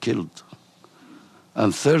get killed?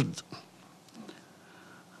 And third,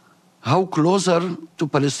 how closer to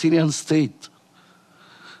Palestinian state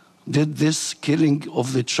did this killing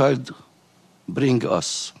of the child bring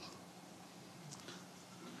us?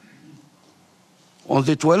 On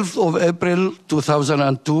the 12th of April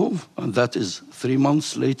 2002, and that is 3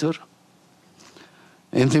 months later,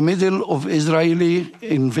 in the middle of Israeli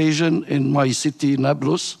invasion in my city,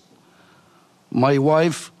 Nablus, my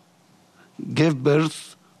wife gave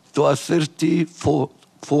birth to a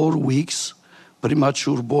 34 weeks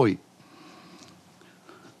premature boy.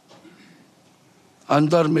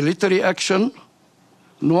 Under military action,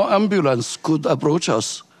 no ambulance could approach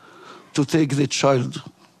us to take the child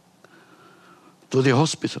to the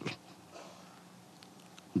hospital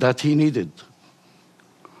that he needed.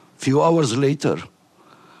 Few hours later,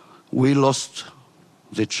 we lost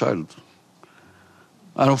the child.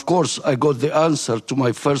 And of course, I got the answer to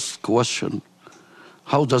my first question.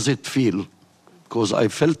 How does it feel? Because I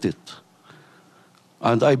felt it.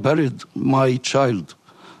 And I buried my child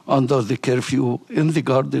under the curfew in the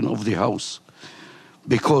garden of the house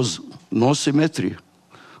because no cemetery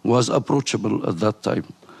was approachable at that time.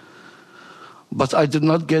 But I did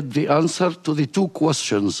not get the answer to the 2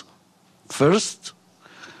 questions. First,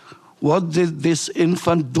 what did this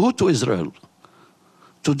infant do to Israel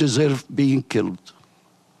to deserve being killed?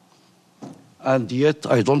 And yet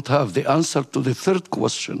I don't have the answer to the 3rd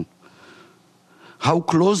question. How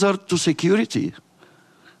closer to security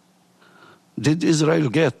did Israel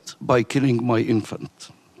get by killing my infant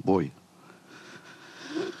boy?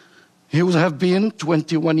 He would have been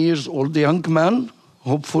 21 years old, a young man,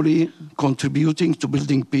 hopefully contributing to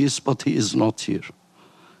building peace, but he is not here.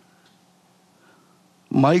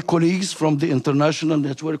 My colleagues from the International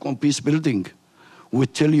Network on Peacebuilding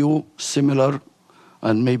would tell you similar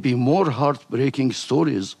and maybe more heartbreaking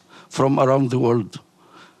stories from around the world,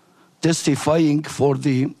 testifying for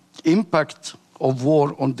the impact of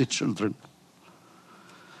war on the children.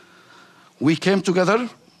 We came together,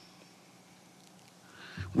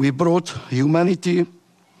 we brought humanity,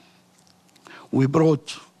 we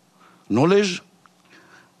brought knowledge,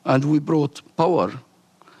 and we brought power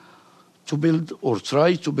to build or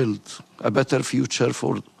try to build a better future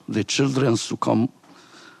for the children to come.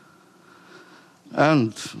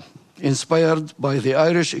 And inspired by the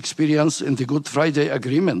Irish experience in the Good Friday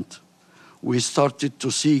Agreement, we started to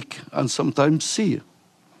seek and sometimes see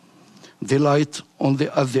the light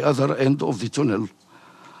at the other end of the tunnel.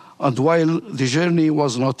 And while the journey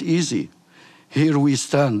was not easy, here we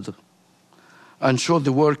stand and show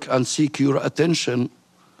the work and seek your attention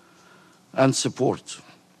and support.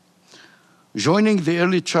 Joining the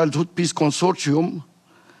Early Childhood Peace Consortium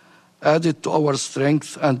added to our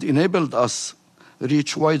strength and enabled us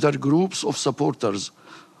reach wider groups of supporters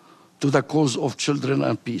to the cause of children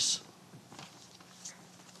and peace.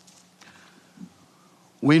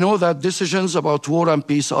 We know that decisions about war and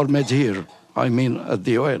peace are made here, at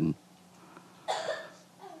the UN.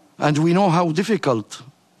 And we know how difficult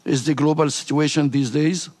is the global situation these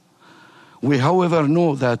days. We, however,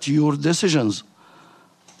 know that your decisions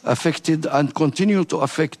affected and continue to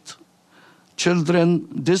affect children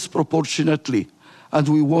disproportionately. And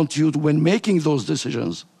we want you, when making those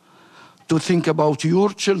decisions, to think about your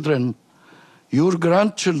children, your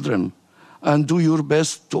grandchildren, and do your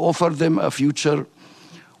best to offer them a future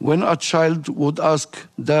when a child would ask,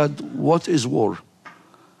 "Dad, what is war?"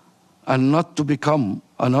 and not to become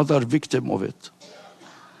another victim of it.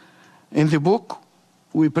 In the book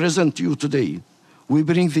we present you today, we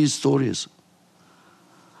bring these stories,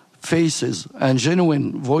 faces, and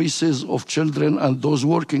genuine voices of children and those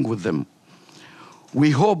working with them. We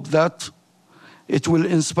hope that it will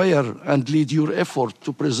inspire and lead your effort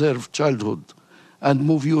to preserve childhood and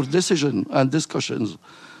move your decision and discussions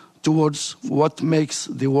towards what makes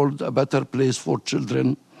the world a better place for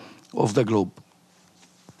children of the globe.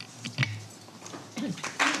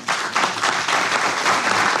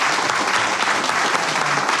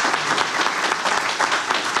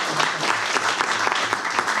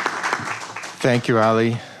 Thank you,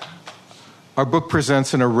 Ali. Our book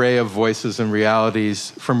presents an array of voices and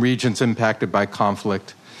realities from regions impacted by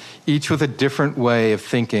conflict, each with a different way of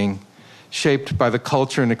thinking, shaped by the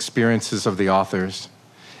culture and experiences of the authors.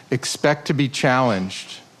 Expect to be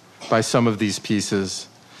challenged by some of these pieces,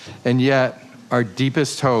 and yet our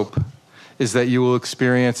deepest hope is that you will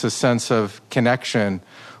experience a sense of connection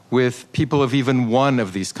with people of even one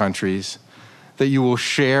of these countries, that you will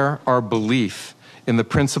share our belief in the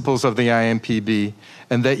principles of the INPB,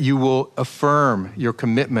 and that you will affirm your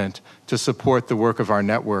commitment to support the work of our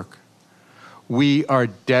network. We are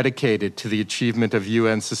dedicated to the achievement of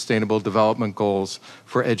UN Sustainable Development Goals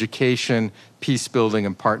for education, peace building,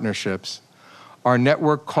 and partnerships. Our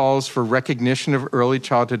network calls for recognition of early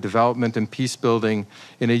childhood development and peace building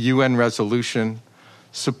in a UN resolution,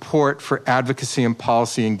 support for advocacy and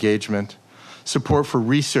policy engagement, support for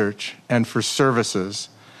research and for services,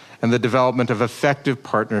 and the development of effective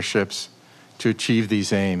partnerships to achieve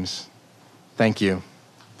these aims. Thank you.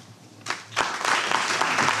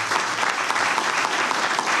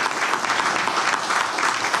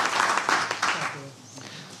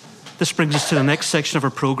 This brings us to the next section of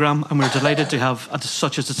our programme, and we're delighted to have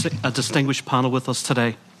such a distinguished panel with us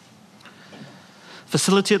today.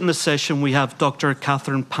 Facilitating this session, we have Dr.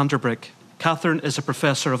 Catherine Panderbrick. Catherine is a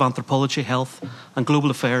Professor of Anthropology, Health and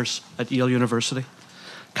Global Affairs at Yale University.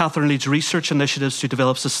 Catherine leads research initiatives to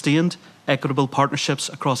develop sustained, equitable partnerships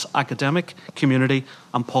across academic, community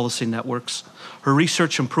and policy networks. Her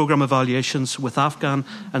research and programme evaluations with Afghan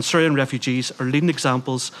and Syrian refugees are leading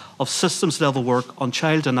examples of systems-level work on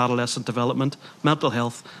child and adolescent development, mental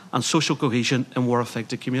health and social cohesion in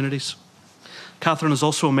war-affected communities. Catherine is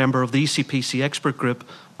also a member of the ECPC Expert Group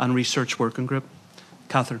and Research Working Group.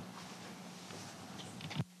 Catherine.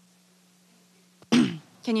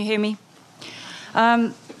 Can you hear me?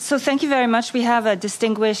 So thank you very much. We have a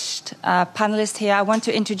distinguished panelist here. I want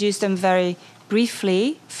to introduce them very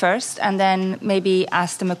briefly first, and then maybe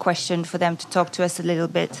ask them a question for them to talk to us a little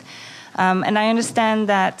bit. And I understand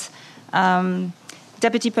that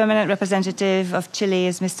Deputy Permanent Representative of Chile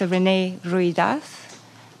is Mr. René Ruidaz.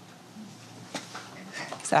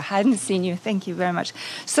 So I hadn't seen you. Thank you very much.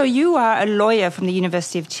 So you are a lawyer from the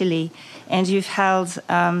University of Chile, and you've held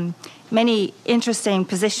many interesting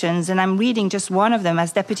positions, and I'm reading just one of them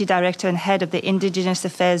as Deputy Director and Head of the Indigenous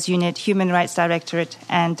Affairs Unit, Human Rights Directorate,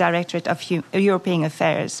 and Directorate of European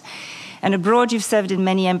Affairs. And abroad, you've served in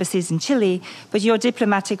many embassies in Chile, but your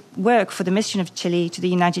diplomatic work for the mission of Chile to the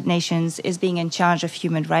United Nations is being in charge of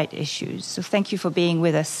human rights issues. So thank you for being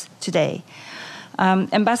with us today.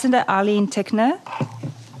 Ambassador Arlene Tickner,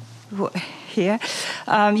 here.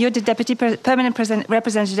 You're the Deputy Permanent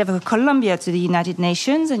Representative of Colombia to the United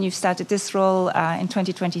Nations, and you've started this role in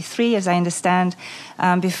 2023, as I understand.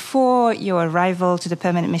 Before your arrival to the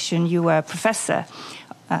permanent mission, you were a professor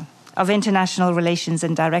of international relations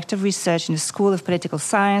and director of research in the School of Political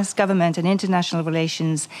Science, Government and International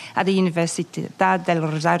Relations at the Universidad del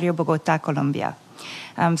Rosario, Bogotá, Colombia.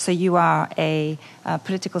 So you are a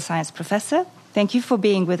political science professor. Thank you for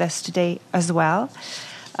being with us today as well.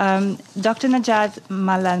 Dr. Najat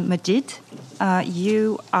Mallah-Majid,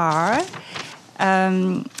 you are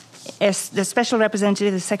the Special Representative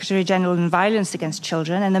of the Secretary General on Violence Against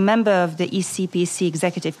Children and a member of the ECPC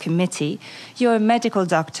Executive Committee. You're a medical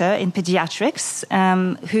doctor in pediatrics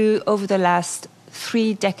who, over the last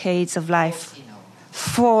 4 decades of life,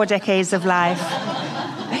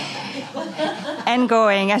 and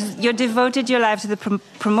going, as you devoted your life to the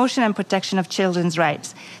promotion and protection of children's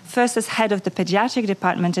rights. First as head of the pediatric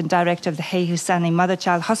department and director of the Hey Husseini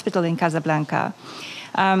Mother-Child Hospital in Casablanca,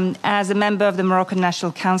 as a member of the Moroccan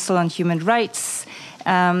National Council on Human Rights,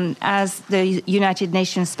 as the United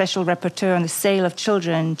Nations Special Rapporteur on the sale of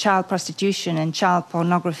children, child prostitution and child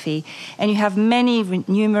pornography. And you have many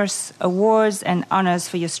numerous awards and honors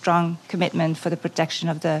for your strong commitment for the protection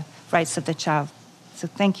of the rights of the child. So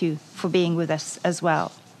thank you for being with us as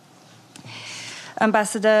well.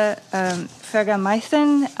 Ambassador Fergal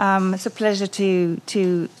Maithen, it's a pleasure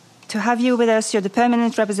to have you with us. You're the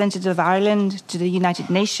permanent representative of Ireland to the United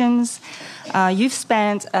Nations. You've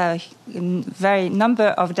spent a very number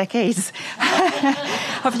of decades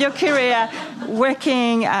of your career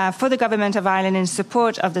working for the government of Ireland in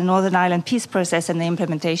support of the Northern Ireland peace process and the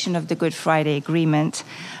implementation of the Good Friday Agreement.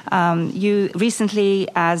 You recently,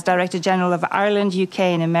 as Director General of Ireland, UK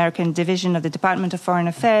and American Division of the Department of Foreign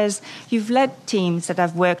Affairs, you've led teams that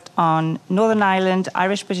have worked on Northern Ireland,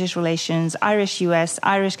 Irish-British relations, Irish-US,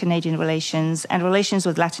 Irish-Canadian relations, and relations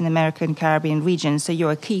with Latin America and Caribbean regions. So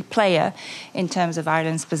you're a key player in terms of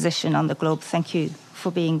Ireland's position on the globe. Thank you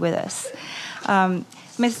for being with us.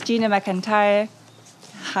 Ms. Gina McIntyre,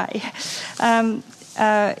 hi.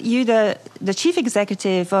 You, the chief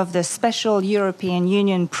executive of the Special European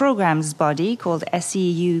Union Programs body called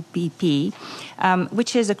SEUPP,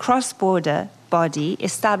 which is a cross-border body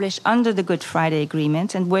established under the Good Friday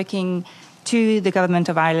Agreement and working to the Government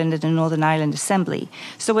of Ireland and the Northern Ireland Assembly.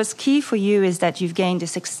 So what's key for you is that you've gained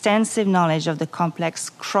this extensive knowledge of the complex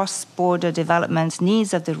cross-border development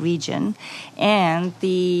needs of the region and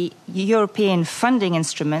the European funding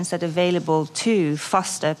instruments that are available to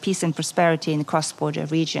foster peace and prosperity in the cross-border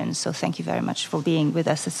region. So thank you very much for being with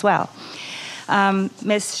us as well.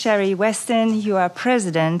 Ms. Sherry Weston, you are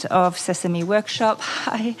president of Sesame Workshop,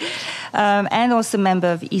 hi, and also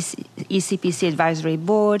member of ECPC Advisory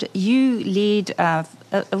Board. You lead a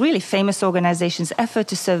really famous organization's effort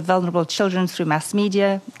to serve vulnerable children through mass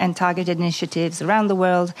media and targeted initiatives around the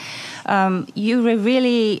world. You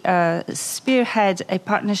really spearhead a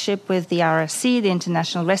partnership with the RRC, the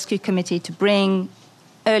International Rescue Committee, to bring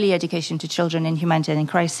early education to children in humanitarian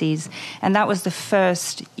crises, and that was the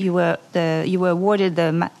first. You were awarded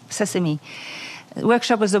the Sesame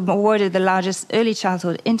Workshop was awarded the largest early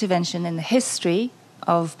childhood intervention in the history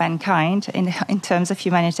of mankind in terms of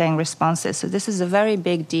humanitarian responses. So this is a very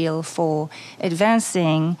big deal for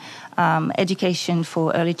advancing education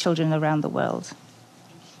for early children around the world.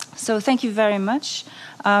 So thank you very much.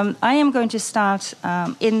 I am going to start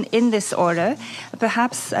in this order,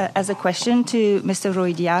 perhaps as a question to Mr.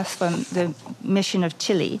 Ruy Diaz from the mission of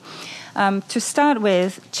Chile. To start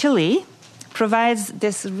with, Chile provides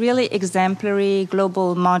this really exemplary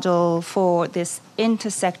global model for this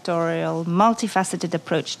intersectorial, multifaceted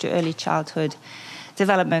approach to early childhood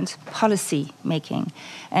development policy making.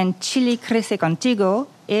 And Chile Crece Contigo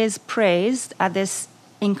is praised at this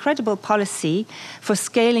incredible policy for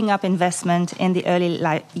scaling up investment in the early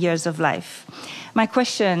years of life. My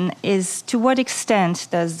question is, to what extent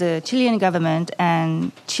does the Chilean government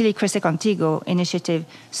and Chile Crece Contigo initiative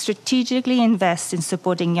strategically invest in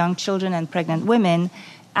supporting young children and pregnant women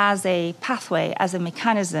as a pathway, as a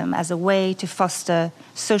mechanism, as a way to foster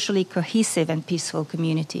socially cohesive and peaceful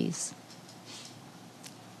communities?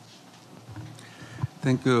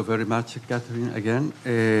 Thank you very much, Catherine, again.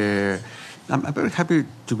 I'm very happy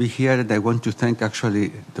to be here, and I want to thank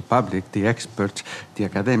actually the public, the experts, the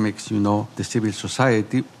academics, the civil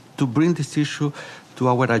society, to bring this issue to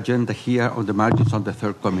our agenda here on the margins on the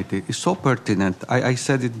third committee. It's so pertinent. I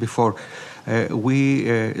said it before.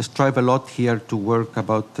 We strive a lot here to work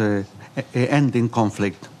about ending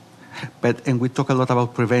conflict, and we talk a lot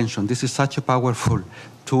about prevention. This is such a powerful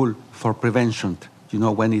tool for prevention,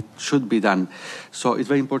 when it should be done. So it's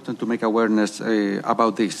very important to make awareness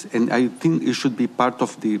about this. And I think it should be part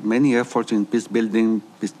of the many efforts in peace building,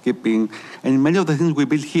 peacekeeping, and many of the things we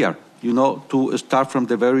build here, to start from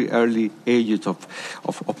the very early ages of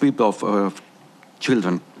people, of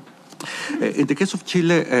children. In the case of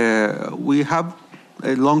Chile, we have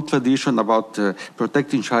a long tradition about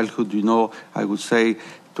protecting childhood, I would say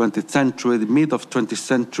 20th century, the mid of 20th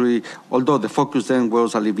century, although the focus then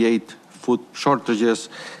was alleviate food shortages,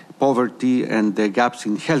 poverty, and the gaps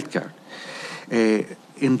in healthcare.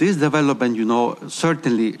 In this development,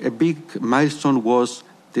 certainly a big milestone was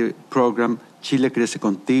the program Chile Crece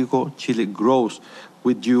Contigo, Chile Grows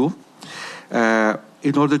with You,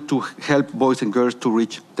 in order to help boys and girls to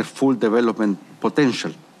reach their full development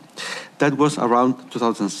potential. That was around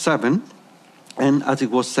 2007, and as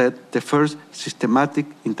it was said, the first systematic,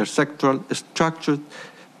 intersectoral, structured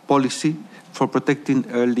policy for protecting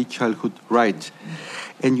early childhood rights.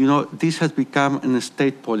 And this has become a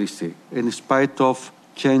state policy. In spite of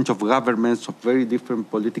change of governments of very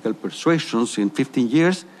different political persuasions in 15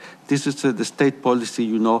 years, this is the state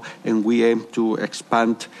policy, and we aim to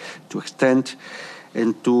expand, to extend,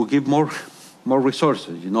 and to give more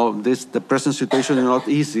resources. The present situation is not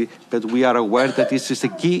easy, but we are aware that this is a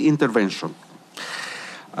key intervention.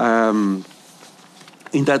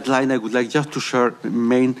 In that line, I would like just to share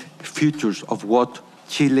main features of what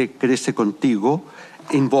Chile Crece Contigo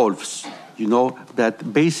involves.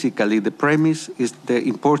 That basically the premise is the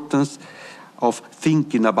importance of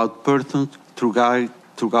thinking about persons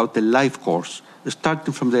throughout the life course,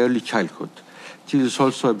 starting from the early childhood. Chile is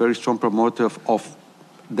also a very strong promoter of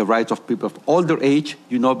the rights of people of older age,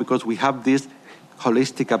 because we have this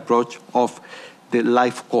holistic approach of the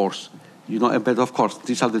life course. But of course,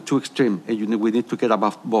 these are the two extremes, and we need to get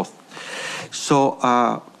above both. So,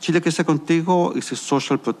 Chile Crece Contigo is a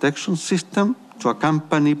social protection system to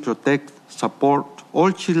accompany, protect, support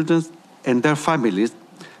all children and their families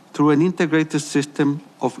through an integrated system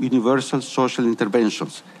of universal social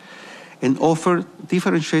interventions, and offer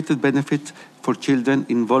differentiated benefits for children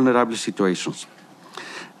in vulnerable situations.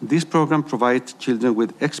 This program provides children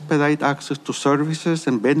with expedited access to services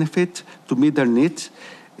and benefits to meet their needs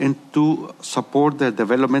and to support their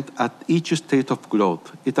development at each stage of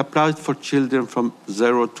growth. It applies for children from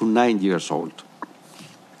 0 to 9 years old.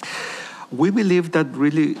 We believe that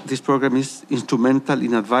really this program is instrumental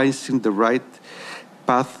in advancing the right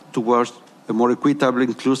path towards a more equitable,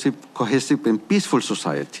 inclusive, cohesive, and peaceful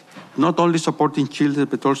society, not only supporting children,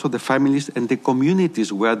 but also the families and the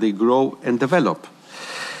communities where they grow and develop.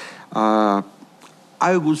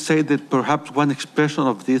 I would say that perhaps one expression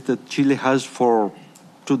of this that Chile has for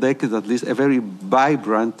 2 decades at least, a very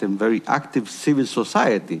vibrant and very active civil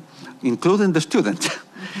society, including the students.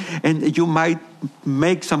 And you might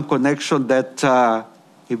make some connection that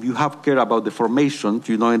if you have care about the formation,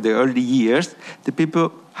 in the early years, the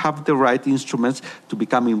people have the right instruments to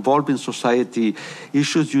become involved in society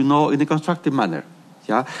issues, in a constructive manner.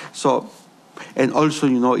 Yeah. So, and also,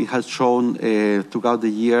 it has shown throughout the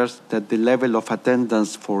years that the level of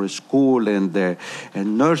attendance for school and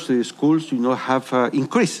nursery schools, have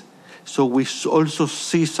increased. So we also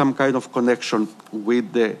see some kind of connection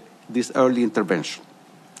with this early intervention.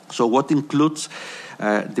 So what includes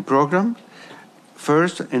the program?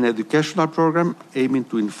 First, an educational program aiming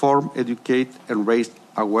to inform, educate, and raise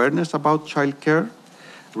awareness about childcare,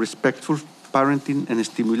 respectful parenting and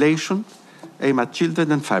stimulation, aimed at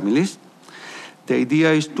children and families. The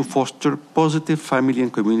idea is to foster positive family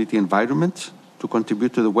and community environments to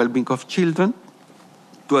contribute to the well-being of children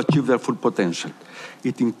to achieve their full potential.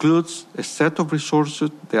 It includes a set of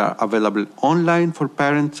resources that are available online for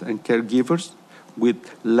parents and caregivers with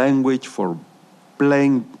language for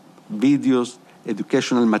playing, videos,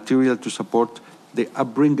 educational material to support the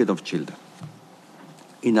upbringing of children.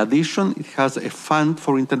 In addition, it has a fund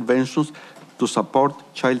for interventions to support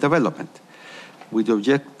child development, with the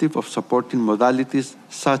objective of supporting modalities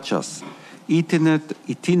such as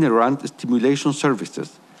itinerant stimulation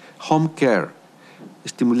services, home care,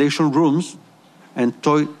 stimulation rooms, and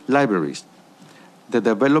toy libraries, the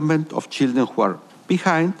development of children who are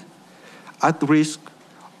behind, at risk,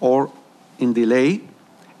 or in delay,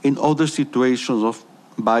 in other situations of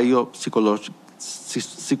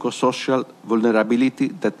psychosocial vulnerability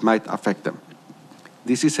that might affect them.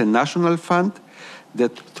 This is a national fund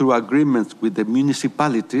that, through agreements with the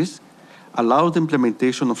municipalities, allows the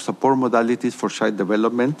implementation of support modalities for child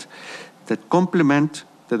development that complement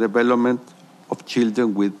the development of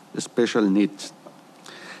children with special needs.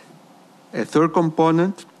 A third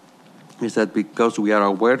component is that because we are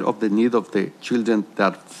aware of the need of the children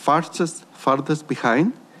that are farthest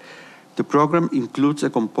behind, the program includes a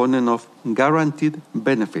component of guaranteed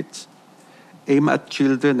benefits aimed at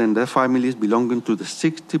children and their families belonging to the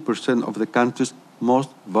 60% of the country's most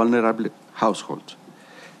vulnerable households.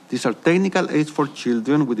 These are technical aids for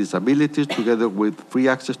children with disabilities, together with free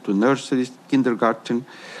access to nurseries, kindergarten,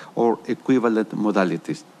 or equivalent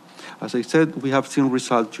modalities. As I said, we have seen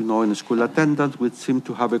results, in school attendance, which seem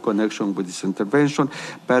to have a connection with this intervention,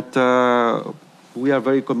 but we are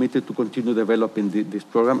very committed to continue developing this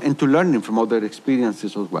program and to learning from other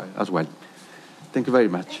experiences as well. Thank you very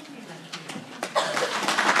much.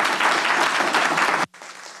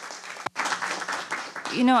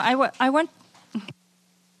 I want to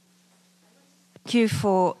thank you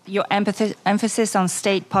for your emphasis on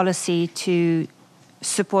state policy to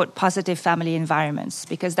support positive family environments,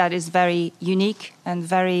 because that is very unique and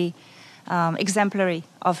very exemplary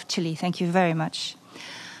of Chile. Thank you very much.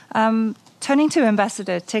 Turning to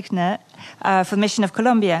Ambassador Tickner for the Mission of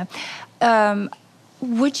Colombia,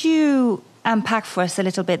 would you unpack for us a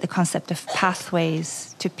little bit the concept of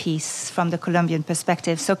pathways to peace from the Colombian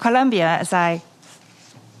perspective? So Colombia,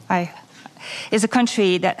 is a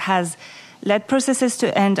country that has led processes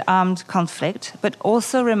to end armed conflict, but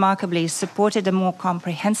also remarkably supported a more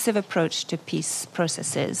comprehensive approach to peace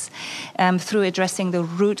processes through addressing the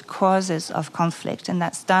root causes of conflict. And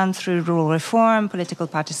that's done through rural reform, political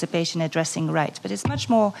participation, addressing rights. But it's much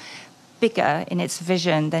more bigger in its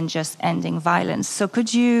vision than just ending violence. So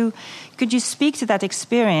could you speak to that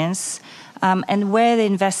experience and where the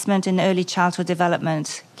investment in early childhood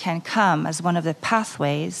development can come as one of the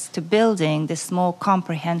pathways to building this more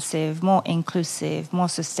comprehensive, more inclusive, more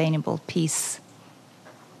sustainable peace?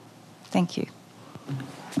 Thank you.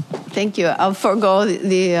 Thank you. I'll forego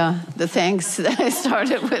the thanks that I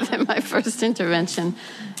started with in my first intervention.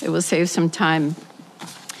 It will save some time.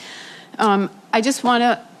 I just want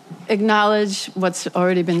to acknowledge what's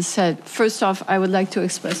already been said. First off, I would like to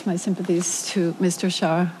express my sympathies to Mr.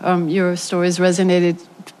 Shah. Your stories resonated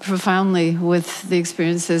profoundly with the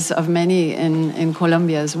experiences of many in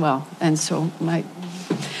Colombia as well. And so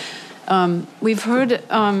We've heard,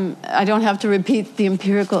 I don't have to repeat the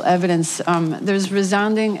empirical evidence. There's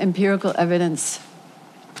resounding empirical evidence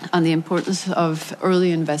on the importance of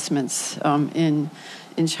early investments in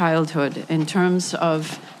childhood in terms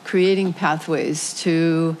of creating pathways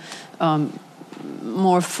to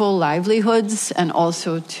more full livelihoods and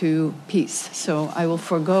also to peace. So I will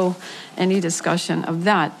forego any discussion of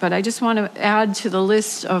that. But I just want to add to the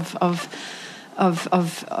list of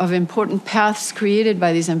important paths created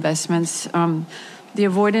by these investments. The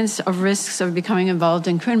avoidance of risks of becoming involved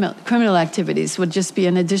in criminal activities would just be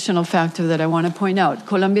an additional factor that I want to point out.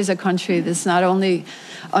 Colombia is a country that's not only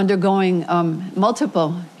undergoing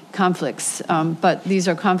multiple conflicts, but these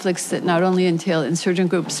are conflicts that not only entail insurgent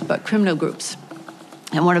groups, but criminal groups.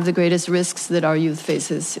 And one of the greatest risks that our youth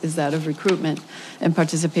faces is that of recruitment and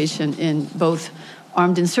participation in both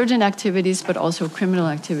armed insurgent activities, but also criminal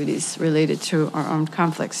activities related to our armed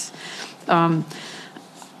conflicts.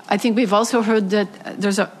 I think we've also heard that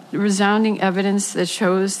there's a resounding evidence that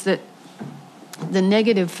shows that the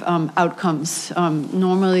negative outcomes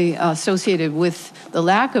normally associated with the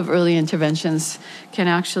lack of early interventions can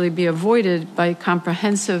actually be avoided by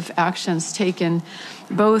comprehensive actions taken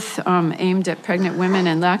both aimed at pregnant women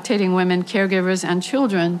and lactating women, caregivers, and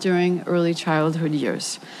children during early childhood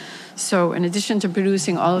years. So in addition to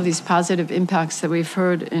producing all of these positive impacts that we've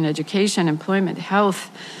heard in education, employment,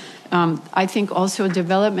 health, I think also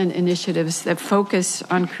development initiatives that focus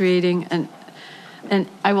on creating and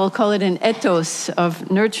I will call it an ethos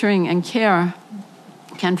of nurturing and care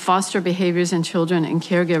can foster behaviors in children and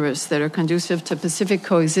caregivers that are conducive to pacific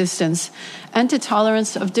coexistence and to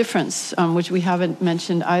tolerance of difference, which we haven't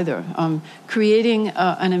mentioned either. Creating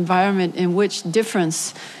an environment in which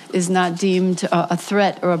difference is not deemed a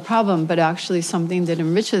threat or a problem, but actually something that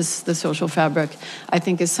enriches the social fabric, I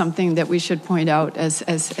think is something that we should point out as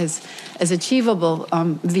achievable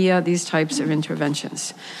via these types of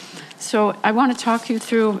interventions. So I want to talk you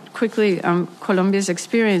through quickly Colombia's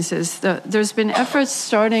experiences. There's been efforts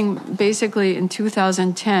starting basically in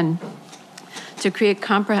 2010 to create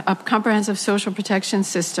a comprehensive social protection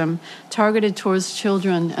system targeted towards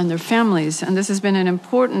children and their families. And this has been an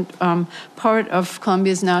important part of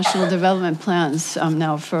Colombia's national development plans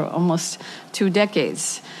now for almost 2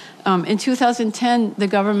 decades. In 2010, the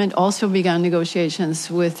government also began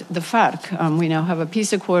negotiations with the FARC. We now have a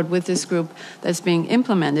peace accord with this group that's being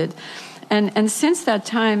implemented. And since that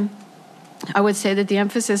time, I would say that the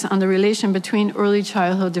emphasis on the relation between early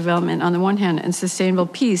childhood development on the one hand and sustainable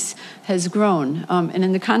peace has grown. And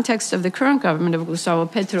in the context of the current government of Gustavo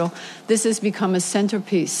Petro, this has become a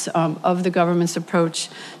centerpiece of the government's approach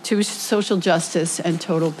to social justice and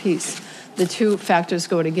total peace. The two factors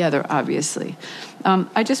go together, obviously.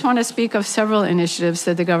 I just want to speak of several initiatives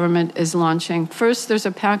that the government is launching. First, there's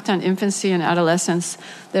a pact on infancy and adolescence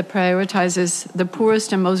that prioritizes the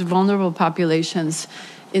poorest and most vulnerable populations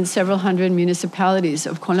in several hundred municipalities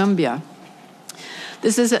of Colombia.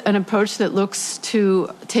 This is an approach that looks to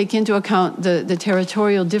take into account the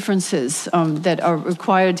territorial differences that are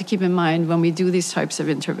required to keep in mind when we do these types of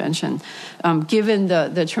intervention, given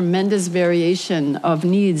the tremendous variation of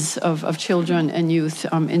needs of children and youth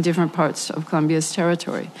in different parts of Colombia's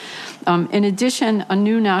territory. In addition, a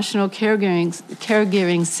new national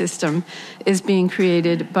caregiving system is being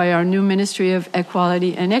created by our new Ministry of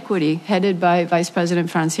Equality and Equity, headed by Vice President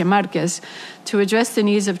Francia Marquez, to address the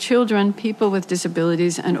needs of children, people with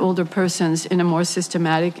disabilities, and older persons in a more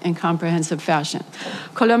systematic and comprehensive fashion.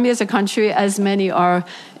 Colombia is a country, as many are,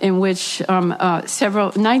 in which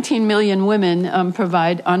 19 million women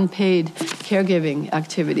provide unpaid caregiving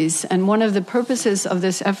activities. And one of the purposes of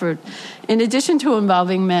this effort, in addition to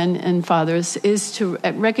involving men and fathers, is to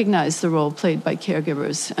recognize the role played by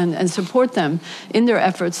caregivers and support them in their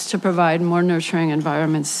efforts to provide more nurturing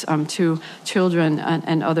environments to children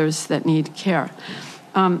and others that need care.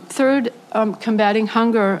 Third, combating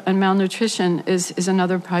hunger and malnutrition is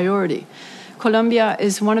another priority. Colombia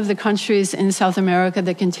is one of the countries in South America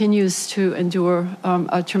that continues to endure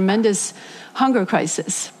a tremendous hunger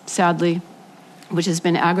crisis, sadly, which has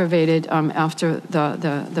been aggravated after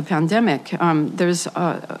the pandemic. There's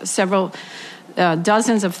several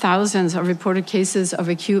dozens of thousands of reported cases of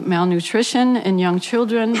acute malnutrition in young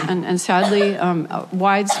children and sadly,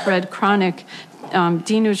 widespread chronic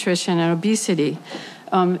denutrition and obesity.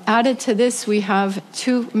 Added to this, we have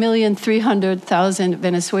 2,300,000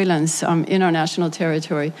 Venezuelans in our national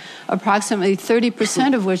territory, approximately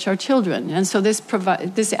 30% of which are children. And so this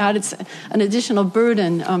adds an additional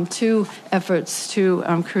burden to efforts to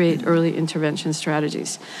create early intervention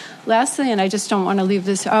strategies. Lastly, and I just don't want to leave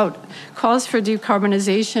this out, calls for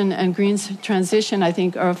decarbonization and green transition, I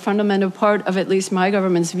think, are a fundamental part of at least my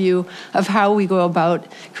government's view of how we go about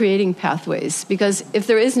creating pathways. Because if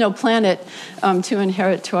there is no planet to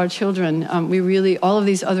inherit to our children, all of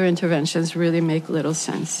these other interventions really make little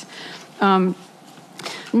sense.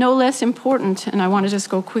 No less important, and I want to just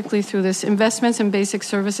go quickly through this, investments in basic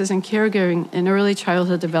services and caregiving in early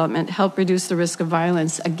childhood development help reduce the risk of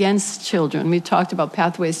violence against children. We talked about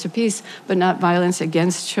pathways to peace, but not violence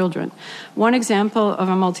against children. One example of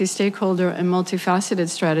a multi-stakeholder and multifaceted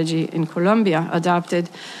strategy in Colombia adopted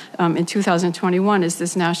in 2021 is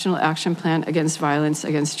this National Action Plan Against Violence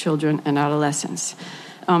Against Children and Adolescents.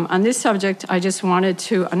 On this subject, I just wanted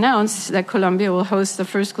to announce that Colombia will host the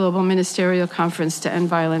first global ministerial conference to end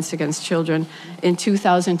violence against children in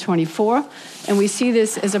 2024. And we see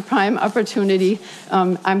this as a prime opportunity,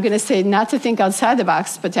 I'm going to say not to think outside the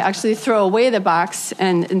box, but to actually throw away the box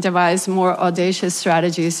and devise more audacious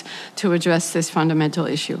strategies to address this fundamental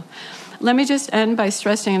issue. Let me just end by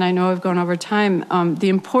stressing, and I know I've gone over time, the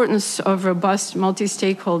importance of robust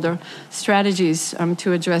multi-stakeholder strategies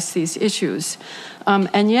to address these issues.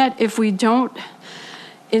 And yet, if we don't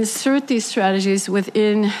insert these strategies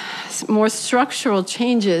within more structural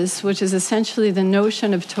changes, which is essentially the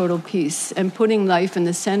notion of total peace and putting life in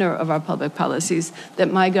the center of our public policies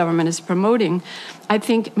that my government is promoting, I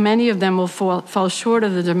think many of them will fall short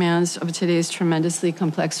of the demands of today's tremendously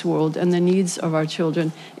complex world and the needs of our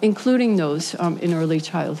children, including those in early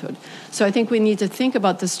childhood. So I think we need to think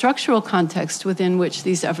about the structural context within which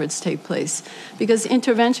these efforts take place, because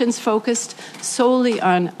interventions focused solely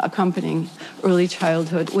on accompanying early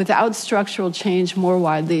childhood without structural change more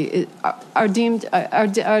widely are doomed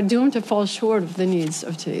to fall short of the needs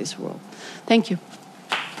of today's world. Thank you.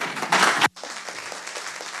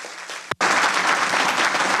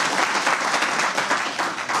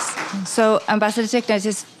 So, Ambassador Tickner, it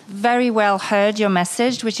is very well heard your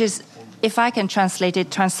message, which is, if I can translate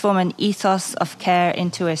it, transform an ethos of care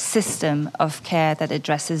into a system of care that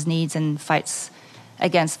addresses needs and fights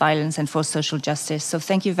against violence and for social justice. So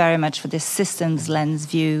thank you very much for this systems lens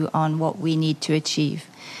view on what we need to achieve.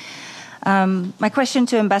 My question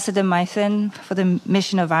to Ambassador Mython for the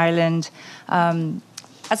Mission of Ireland.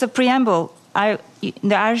 As a preamble,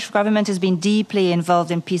 the Irish government has been deeply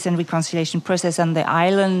involved in peace and reconciliation process on the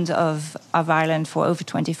island of Ireland for over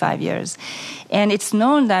 25 years. And it's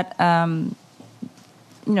known that the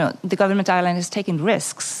government of Ireland has taken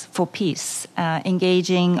risks for peace,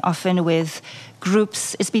 engaging often with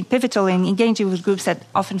groups. It's been pivotal in engaging with groups that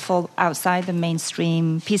often fall outside the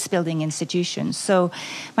mainstream peace-building institutions. So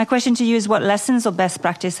my question to you is, what lessons or best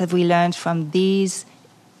practice have we learned from these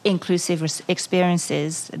inclusive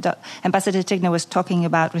experiences? Ambassador Tickner was talking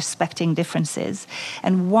about respecting differences.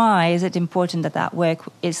 And why is it important that that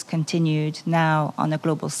work is continued now on a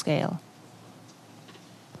global scale?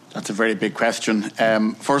 That's a very big question.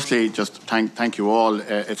 Firstly, just thank you all.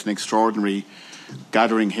 It's an extraordinary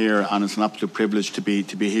gathering here, and it's an absolute privilege to be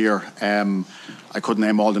here. I couldn't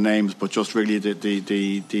name all the names, but just really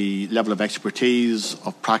the level of expertise,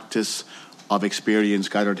 of practice, of experience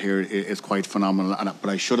gathered here is quite phenomenal. But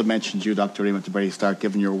I should have mentioned you, Dr. Rima, at the very start,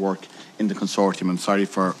 given your work in the consortium. I'm sorry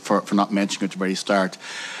for not mentioning it at the very start.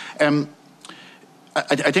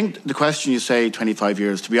 I think the question you say 25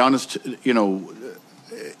 years, to be honest,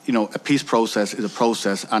 a peace process is a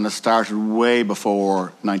process, and it started way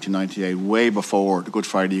before 1998, way before the Good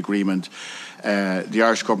Friday Agreement. The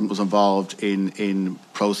Irish government was involved in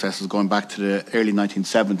processes going back to the early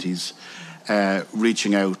 1970s,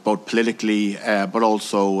 reaching out both politically, but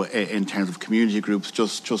also in terms of community groups,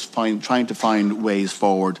 trying to find ways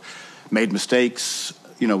forward. Made mistakes,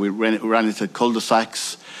 we ran into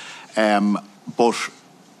cul-de-sacs, but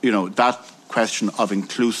that question of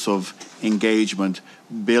inclusive engagement,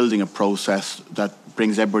 building a process that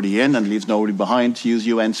brings everybody in and leaves nobody behind, to use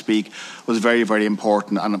UN speak, was very, very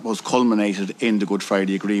important, and it was culminated in the Good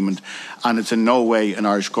Friday Agreement. And it's in no way an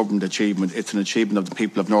Irish government achievement. It's an achievement of the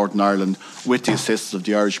people of Northern Ireland with the assistance of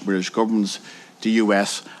the Irish and British governments, the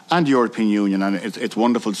US and the European Union. And it's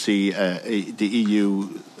wonderful to see the EU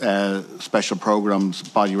special programmes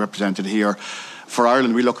body represented here. For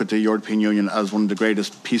Ireland, we look at the European Union as one of the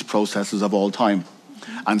greatest peace processes of all time.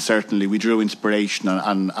 And certainly we drew inspiration,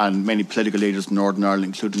 and many political leaders in Northern Ireland,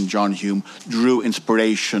 including John Hume, drew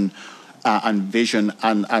inspiration and vision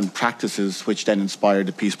and practices which then inspired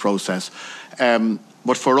the peace process.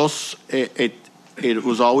 But for us, it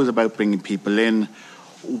was always about bringing people in.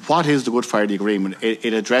 What is the Good Friday Agreement?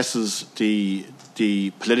 It addresses the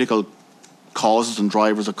political causes and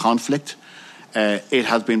drivers of conflict. It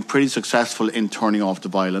has been pretty successful in turning off the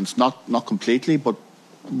violence, not completely, but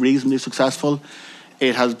reasonably successful.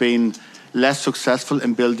 It has been less successful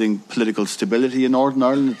in building political stability in Northern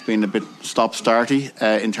Ireland. It's been a bit stop-starty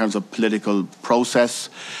in terms of political process.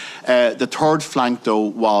 The third flank, though,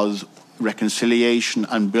 was reconciliation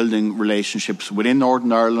and building relationships within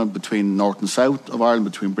Northern Ireland, between North and South of Ireland,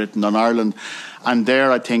 between Britain and Ireland. And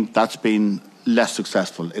there, I think that's been less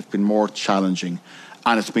successful. It's been more challenging,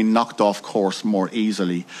 and it's been knocked off course more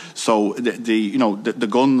easily. So the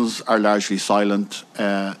guns are largely silent.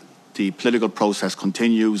 The political process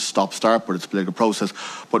continues, stop-start, but it's a political process.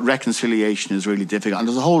 But reconciliation is really difficult. And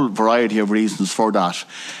there's a whole variety of reasons for that.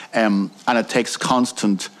 And it takes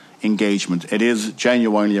constant engagement. It is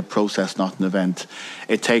genuinely a process, not an event.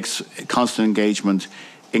 It takes constant engagement,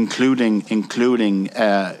 including in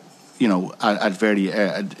the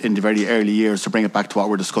very early years, to bring it back to what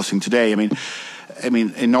we're discussing today. I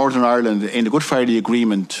mean, in Northern Ireland, in the Good Friday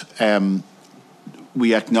Agreement,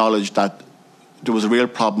 we acknowledged that there was a real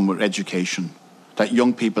problem with education, that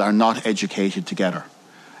young people are not educated together.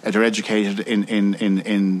 They're educated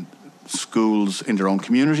in schools in their own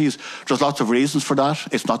communities. There's lots of reasons for that.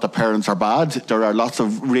 It's not that parents are bad. There are lots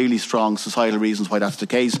of really strong societal reasons why that's the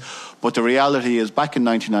case. But the reality is, back in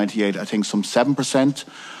 1998, I think some 7%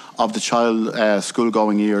 of the child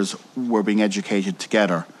school-going years were being educated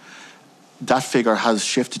together. That figure has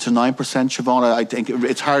shifted to 9%, Siobhan. I think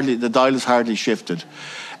the dial is hardly shifted.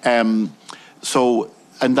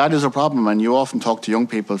 And that is a problem. And you often talk to young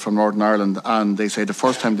people from Northern Ireland, and they say the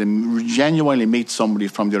first time they genuinely meet somebody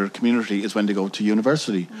from the other community is when they go to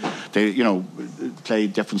university. They, play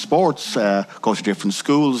different sports, go to different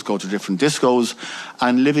schools, go to different discos,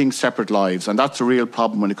 and living separate lives. And that's a real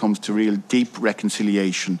problem when it comes to real deep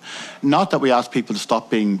reconciliation. Not that we ask people to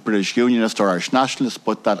stop being British Unionists or Irish nationalists,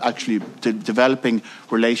 but that actually developing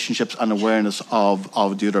relationships and awareness of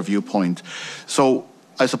the other viewpoint. So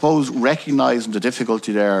I suppose recognising the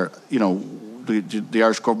difficulty there, the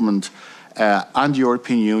Irish government and the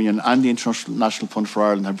European Union and the International Fund for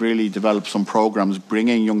Ireland have really developed some programmes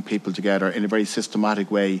bringing young people together in a very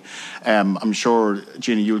systematic way. I'm sure,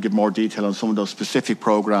 Jeannie, you'll give more detail on some of those specific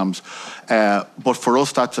programmes. But for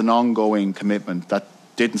us, that's an ongoing commitment that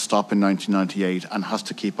didn't stop in 1998 and has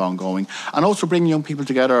to keep on going. And also bringing young people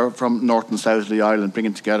together from north and south of the island,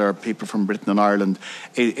 bringing together people from Britain and Ireland.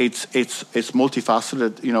 It's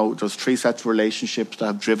multifaceted. There's 3 sets of relationships that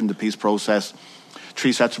have driven the peace process,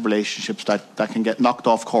 3 sets of relationships that can get knocked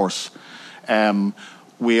off course. For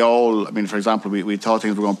example, we thought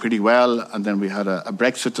things were going pretty well, and then we had a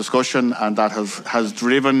Brexit discussion, and that has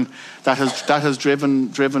driven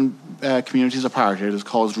communities apart. It has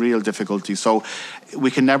caused real difficulty. So we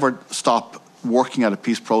can never stop working at a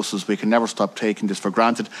peace process. We can never stop taking this for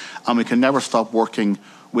granted, and we can never stop working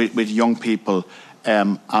with young people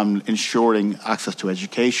and ensuring access to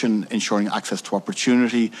education, ensuring access to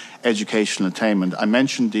opportunity, educational attainment. I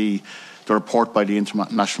mentioned the report by the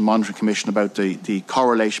International Monitoring Commission about the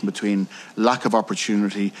correlation between lack of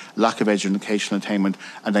opportunity, lack of educational attainment,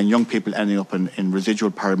 and then young people ending up in residual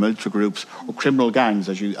paramilitary groups or criminal gangs,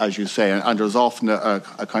 as you say. And there's often a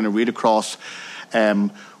kind of read across.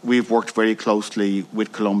 We've worked very closely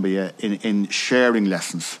with Colombia in sharing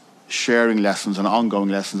lessons and ongoing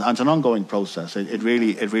lessons, and it's an ongoing process. It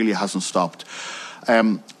really hasn't stopped.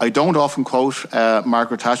 I don't often quote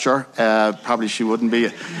Margaret Thatcher. Probably she wouldn't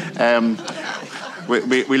be.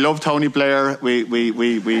 We love Tony Blair.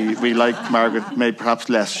 We like Margaret, maybe perhaps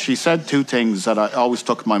less. She said 2 things that I always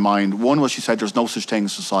stuck in my mind. One was she said there's no such thing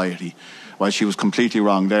as society. Well, she was completely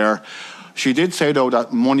wrong there. She did say, though,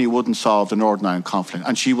 that money wouldn't solve the Northern Ireland conflict,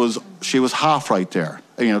 and she was half right there.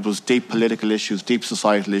 It was deep political issues, deep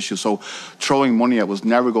societal issues. So throwing money at was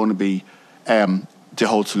never going to be the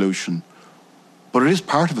whole solution. But it is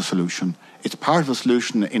part of a solution. It's part of a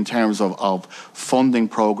solution in terms of funding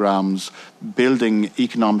programmes, building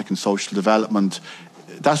economic and social development.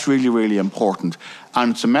 That's really, really important.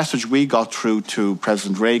 And it's a message we got through to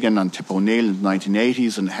President Reagan and Tip O'Neill in the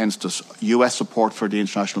 1980s, and hence the US support for the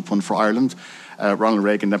International Fund for Ireland. Ronald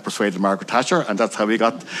Reagan then persuaded Margaret Thatcher, and that's how we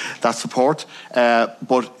got that support.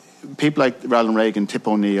 But people like Ronald Reagan, Tip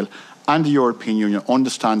O'Neill, and the European Union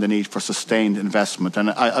understand the need for sustained investment. And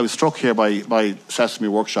I was struck here by Sesame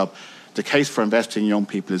Workshop. The case for investing in young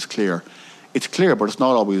people is clear. It's clear, but it's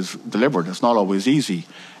not always delivered. It's not always easy.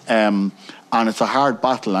 And it's a hard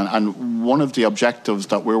battle. And one of the objectives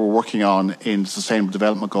that we were working on in Sustainable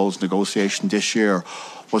Development Goals negotiation this year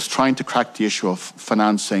was trying to crack the issue of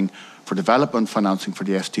financing for development, financing for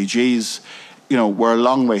the SDGs. We're a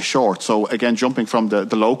long way short. So again, jumping from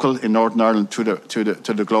the local in Northern Ireland to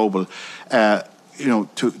the global,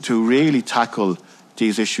 to really tackle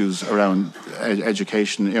these issues around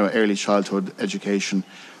education, early childhood education,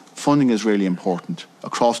 funding is really important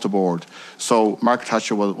across the board. So Margaret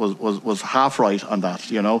Thatcher was half right on that,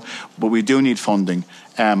 but we do need funding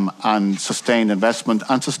and sustained investment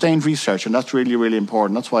and sustained research, and that's really, really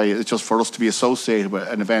important. That's why it's just for us to be associated with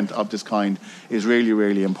an event of this kind is really,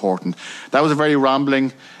 really important. That was a very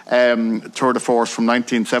rambling tour de force from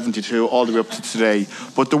 1972 all the way up to today,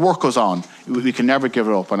 but the work goes on. We can never give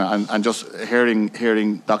it up, and just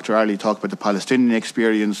hearing Dr. Ali talk about the Palestinian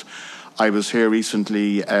experience. I was here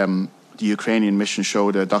recently, the Ukrainian mission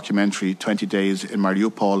showed a documentary, 20 Days in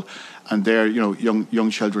Mariupol, and there,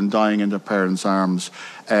 young children dying in their parents' arms.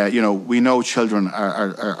 We know children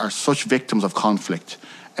are such victims of conflict,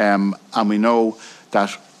 and we know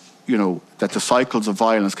that, that the cycles of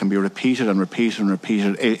violence can be repeated and repeated and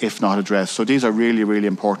repeated if not addressed. So these are really, really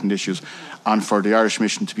important issues, and for the Irish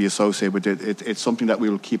mission to be associated with it, it's something that we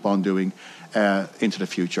will keep on doing into the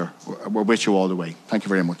future. We're with you all the way. Thank you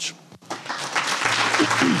very much.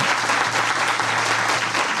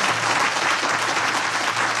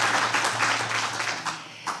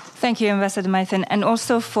 Thank you, Ambassador Maithen, and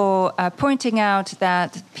also for pointing out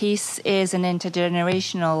that peace is an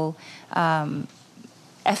intergenerational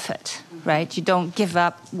effort, right? You don't give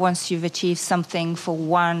up once you've achieved something for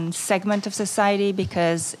one segment of society,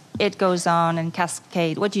 because it goes on and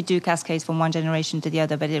cascade. What you do cascades from one generation to the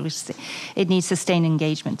other, but it needs sustained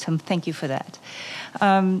engagement. So thank you for that.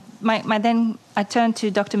 Then I turn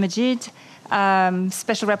to Dr. Majid,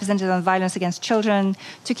 Special Representative on Violence Against Children,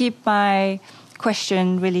 to keep my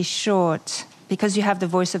question really short, because you have the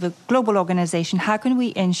voice of a global organization. How can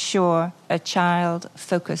we ensure a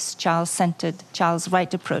child-focused, child-centered, child's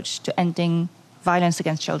right approach to ending violence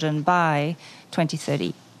against children by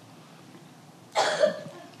 2030?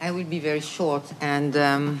 I will be very short, and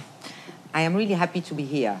I am really happy to be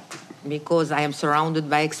here, because I am surrounded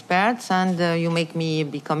by experts, and you make me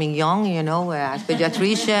becoming young, as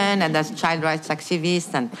pediatrician and as child rights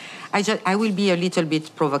activist, and I will be a little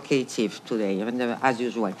bit provocative today, as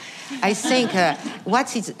usual. I think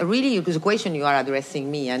what is really the question you are addressing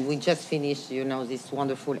me, and we just finished, this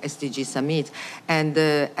wonderful SDG summit, and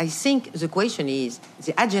I think the question is,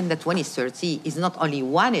 the Agenda 2030 is not only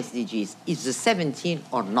one SDGs, it's the 17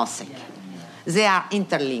 or nothing. They are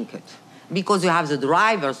interlinked, because you have the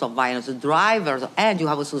drivers of violence, and you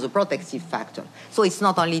have also the protective factor. So it's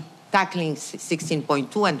not only tackling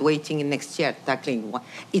 16.2 and waiting next year, tackling one.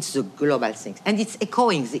 It's the global things. And it's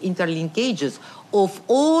echoing the interlinkages of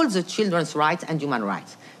all the children's rights and human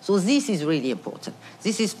rights. So this is really important.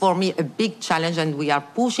 This is, for me, a big challenge, and we are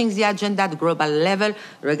pushing the agenda at the global level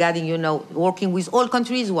regarding, working with all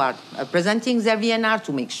countries who are presenting their VNR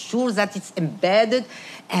to make sure that it's embedded,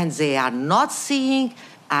 and they are not seeing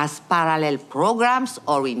as parallel programs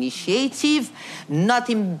or initiative, not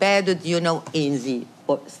embedded, in the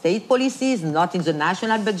state policies, not in the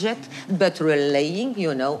national budget, but relying,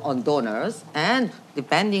 on donors and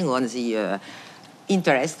depending on the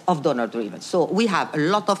interest of donor-driven. So we have a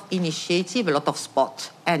lot of initiative, a lot of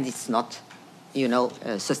spot, and it's not,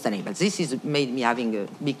 sustainable. This is made me having a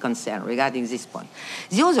big concern regarding this point.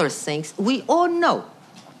 The other things, we all know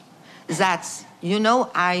that,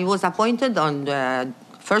 I was appointed on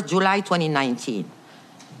 1st July 2019.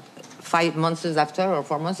 5 months after, or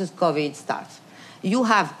 4 months, COVID starts. You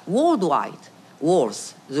have worldwide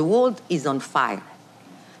wars. The world is on fire.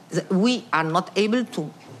 We are not able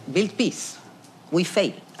to build peace. We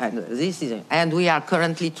fail. And we are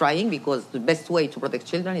currently trying, because the best way to protect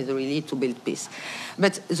children is really to build peace.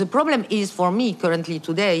 But the problem is, for me, currently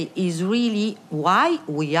today, is really why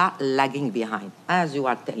we are lagging behind, as you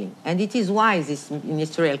are telling. And it is why this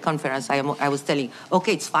ministerial conference, I was telling,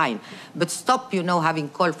 okay, it's fine, but stop, having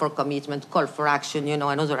call for commitment, call for action,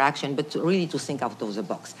 another action, but really to think out of the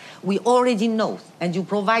box. We already know, and you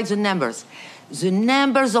provide the numbers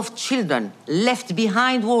of children left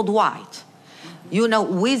behind worldwide,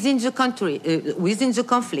 within the country, within the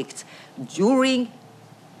conflict,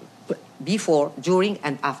 before, during,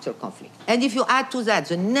 and after conflict. And if you add to that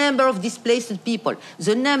the number of displaced people,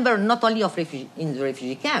 the number not only of in the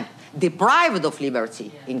refugee camp, deprived of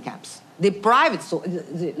liberty in camps, deprived. So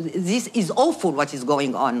this is awful what is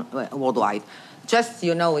going on worldwide. just,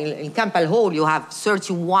 in Campbell Hall, you have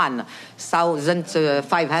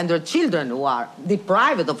 31,500 children who are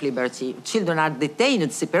deprived of liberty. Children are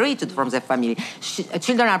detained, separated from their family.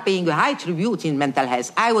 Children are paying a high tribute in mental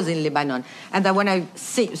health. I was in Lebanon, and when I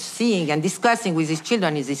seeing and discussing with these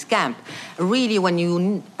children in this camp, really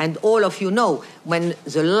and all of you know, when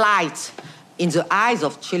the light in the eyes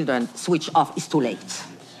of children switch off, it's too late.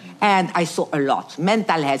 And I saw a lot.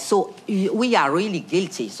 Mental health. So we are really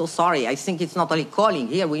guilty. So sorry. I think it's not only calling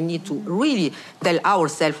here. We need to really tell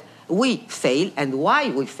ourselves we fail and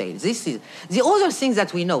why we fail. This is the other things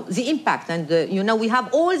that we know. The impact. And, we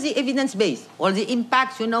have all the evidence base. All the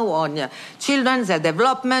impact, on children, their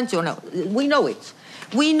development, we know it.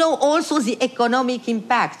 We know also the economic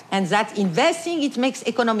impact. And that investing, it makes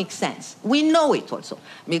economic sense. We know it also.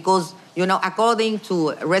 Because, according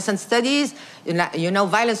to recent studies,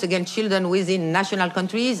 violence against children within national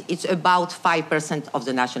countries, it's about 5% of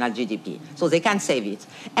the national GDP. So they can save it.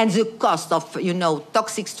 And the cost of,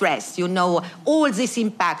 toxic stress, all this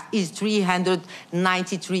impact is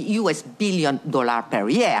 $393 billion per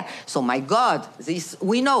year. So my God,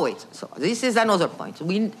 we know it. So this is another point.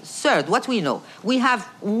 Third, what we know, we have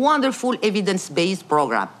wonderful evidence-based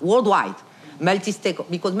program worldwide.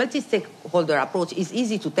 Because multi-stakeholder approach is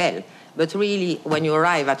easy to tell. But really, when you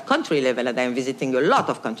arrive at country level, and I'm visiting a lot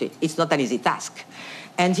of countries, it's not an easy task.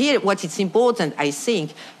 And here, what is important, I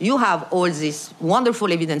think, you have all this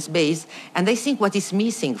wonderful evidence base, and I think what is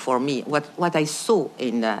missing for me, what I saw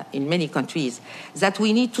in many countries, that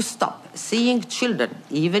we need to stop seeing children,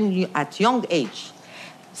 even at young age,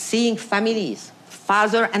 seeing families,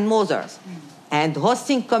 father and mothers, and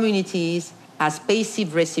hosting communities as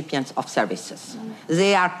passive recipients of services.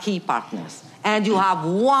 They are key partners. And you have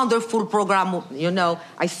wonderful programs,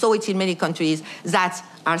 I saw it in many countries, that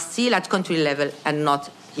are still at country level and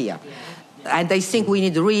not here. And I think we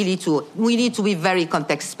need to be very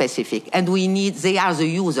context specific. And they are the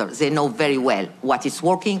users. They know very well what is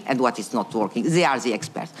working and what is not working. They are the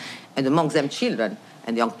experts. And among them, children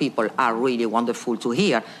and young people are really wonderful to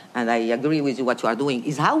hear. And I agree with you, what you are doing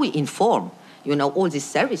is how we inform, all these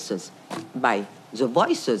services by the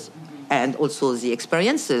voices and also the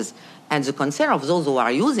experiences and the concern of those who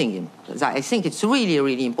are using him. I think it's really,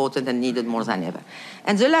 really important and needed more than ever.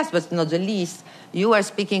 And the last but not the least, you are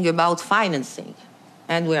speaking about financing.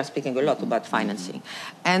 And we are speaking a lot about financing.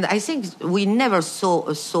 And I think we never saw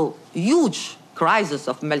a so huge crisis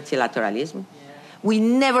of multilateralism. We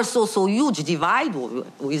never saw so huge divide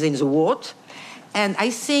within the world. And I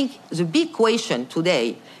think the big question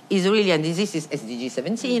today is really, and this is SDG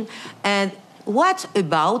 17, and what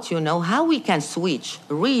about, how we can switch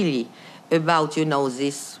really about,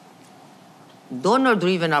 this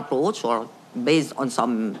donor-driven approach or based on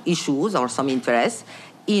some issues or some interests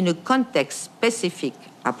in a context-specific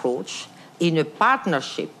approach, in a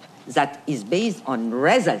partnership that is based on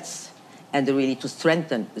results and really to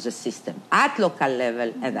strengthen the system at local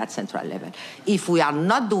level and at central level. If we are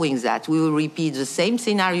not doing that, we will repeat the same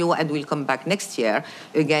scenario and we'll come back next year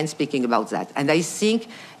again speaking about that. And I think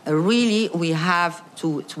really we have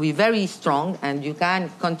to be very strong, and you can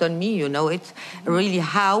count on me, it, really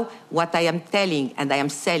how what I am telling and I am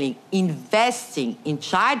selling, investing in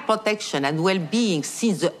child protection and well-being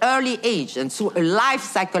since the early age and through a life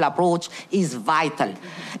cycle approach is vital.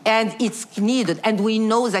 And it's needed, and we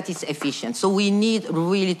know that it's efficient. So we need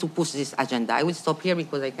really to push this agenda. I will stop here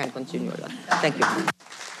because I can't continue a lot. Thank you.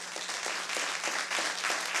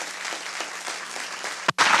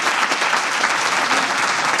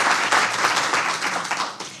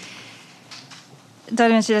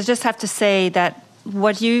 I just have to say that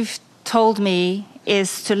what you've told me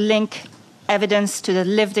is to link evidence to the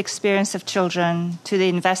lived experience of children, to the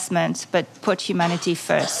investment, but put humanity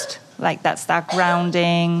first. Like that's that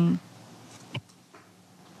grounding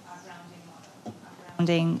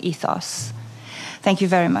ethos. Thank you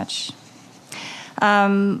very much.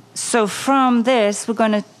 So from this, we're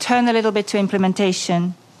going to turn a little bit to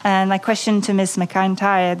implementation. And my question to Ms.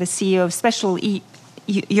 McIntyre, the CEO of Special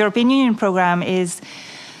European Union program, is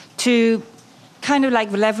to kind of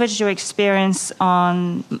like leverage your experience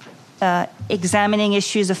on examining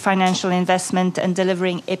issues of financial investment and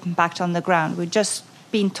delivering impact on the ground. We've just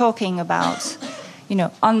been talking about,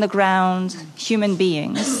 on the ground, human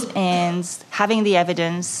beings and having the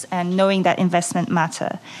evidence and knowing that investment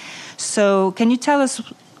matter. So can you tell us,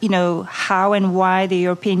 how and why the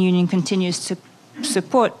European Union continues to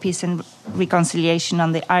support peace and reconciliation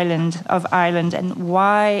on the island of Ireland, and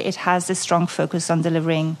why it has this strong focus on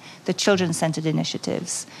delivering the children-centered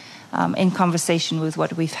initiatives in conversation with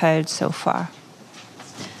what we've heard so far?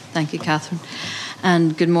 Thank you, Catherine.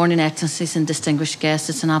 And good morning, Excellencies and distinguished guests.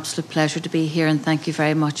 It's an absolute pleasure to be here, and thank you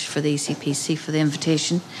very much for the ECPC for the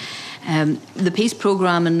invitation. The peace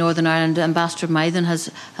programme in Northern Ireland, Ambassador Mythen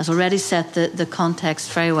has already set the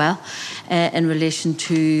context very well in relation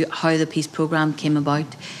to how the peace programme came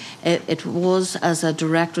about. It was as a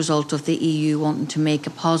direct result of the EU wanting to make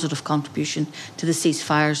a positive contribution to the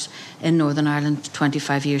ceasefires in Northern Ireland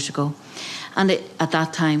 25 years ago. And at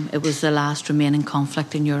that time, it was the last remaining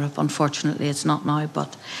conflict in Europe. Unfortunately, it's not now,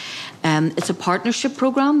 but it's a partnership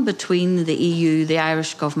programme between the EU, the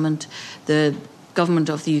Irish government, the government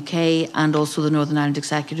of the UK, and also the Northern Ireland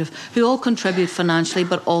Executive, who all contribute financially,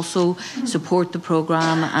 but also support the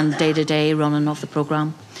programme and day-to-day running of the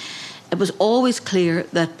programme. It was always clear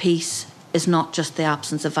that peace is not just the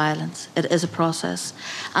absence of violence. It is a process,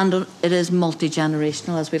 and it is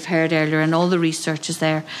multi-generational, as we've heard earlier, and all the research is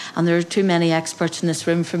there. And there are too many experts in this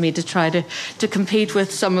room for me to try to compete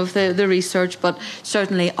with some of the research, but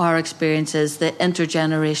certainly our experience is the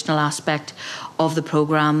intergenerational aspect of the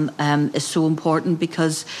programme is so important,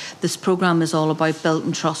 because this programme is all about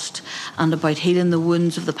building trust and about healing the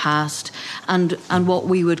wounds of the past and what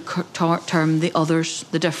we would term the others,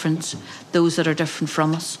 the difference, those that are different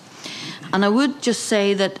from us. And I would just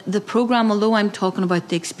say that the programme, although I'm talking about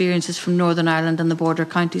the experiences from Northern Ireland and the border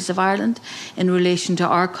counties of Ireland in relation to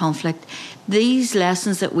our conflict, these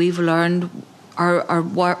lessons that we've learned are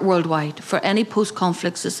worldwide for any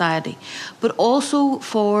post-conflict society, but also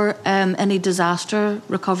for any disaster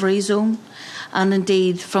recovery zone, and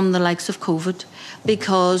indeed from the likes of COVID,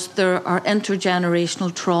 because there are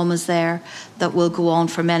intergenerational traumas there that will go on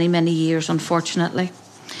for many, many years, unfortunately.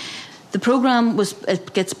 The programme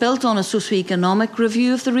gets built on a socio-economic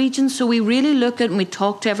review of the region, so we really look at and we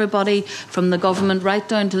talk to everybody from the government right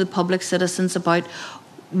down to the public citizens about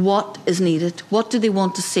what is needed, what do they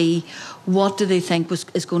want to see, what do they think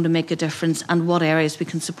is going to make a difference, and what areas we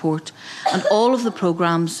can support. And all of the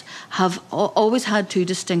programmes have always had two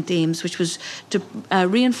distinct aims, which was to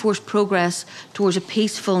reinforce progress towards a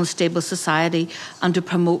peaceful and stable society and to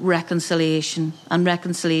promote reconciliation. And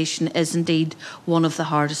reconciliation is indeed one of the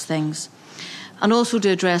hardest things. And also to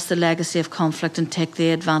address the legacy of conflict and take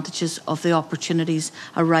the advantages of the opportunities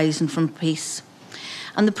arising from peace.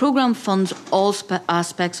 And the programme funds all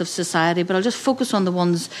aspects of society, but I'll just focus on the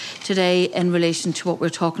ones today in relation to what we're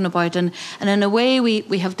talking about. And in a way,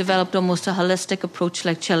 we have developed almost a holistic approach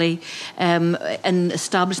like Chile in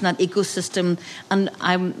establishing that ecosystem. And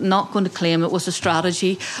I'm not going to claim it was a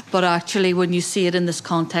strategy, but actually when you see it in this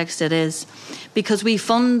context, it is. Because we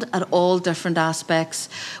fund at all different aspects.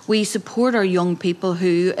 We support our young people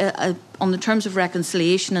who, on the terms of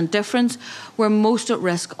reconciliation and difference, we're most at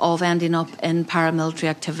risk of ending up in paramilitary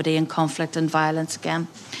activity and conflict and violence again.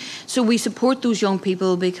 So we support those young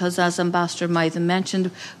people because, as Ambassador Mythen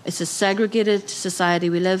mentioned, it's a segregated society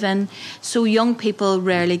we live in. So young people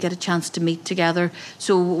rarely get a chance to meet together.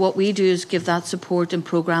 So what we do is give that support in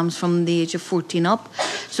programmes from the age of 14 up,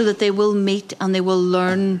 so that they will meet and they will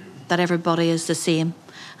learn that everybody is the same.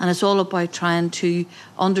 And it's all about trying to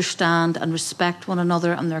understand and respect one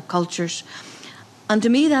another and their cultures. And to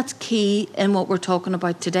me, that's key in what we're talking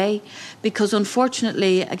about today, because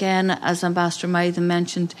unfortunately, again, as Ambassador Mythen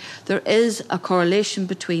mentioned, there is a correlation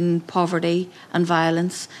between poverty and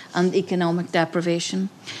violence and economic deprivation.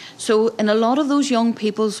 So in a lot of those young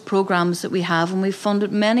people's programmes that we have, and we've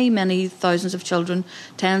funded many, many thousands of children,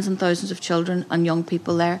 tens and thousands of children and young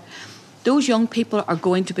people there, those young people are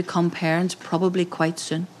going to become parents probably quite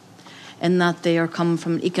soon, in that they are coming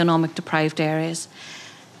from economic deprived areas.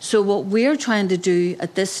 So what we're trying to do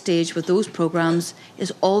at this stage with those programmes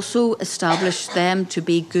is also establish them to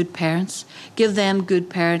be good parents, give them good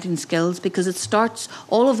parenting skills, because it starts,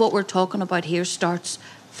 all of what we're talking about here starts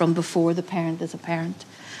from before the parent is a parent.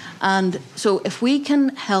 And so if we can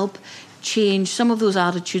help change some of those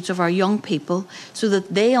attitudes of our young people so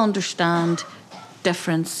that they understand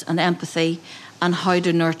difference and empathy and how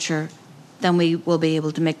to nurture, then we will be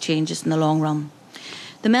able to make changes in the long run.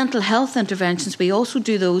 The mental health interventions, we also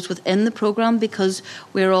do those within the programme, because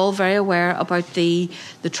we're all very aware about the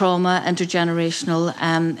trauma,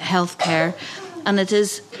 intergenerational health care, and it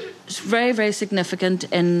is very, very significant,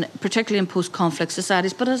 particularly in post-conflict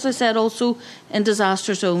societies, but as I said, also in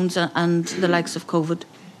disaster zones and the likes of COVID.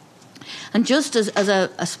 And just as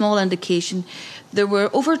a small indication, there were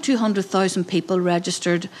over 200,000 people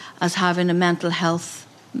registered as having a mental health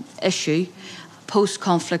issue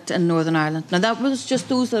post-conflict in Northern Ireland. Now, that was just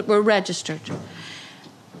those that were registered.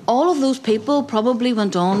 All of those people probably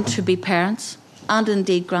went on to be parents and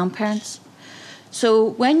indeed grandparents. So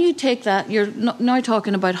when you take that, you're now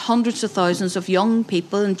talking about hundreds of thousands of young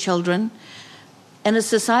people and children In a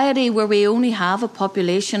society where we only have a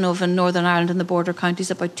population of, in Northern Ireland and the border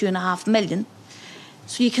counties, about 2.5 million,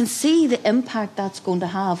 so you can see the impact that's going to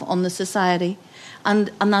have on the society.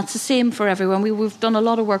 And that's the same for everyone. We've done a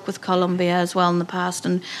lot of work with Colombia as well in the past,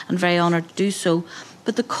 and very honoured to do so.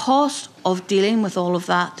 But the cost of dealing with all of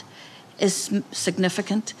that is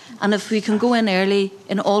significant. And if we can go in early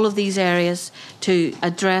in all of these areas to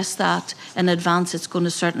address that in advance, it's going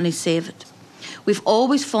to certainly save it. We've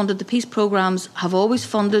always funded, the peace programmes have always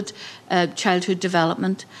funded childhood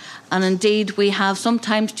development. And indeed, we have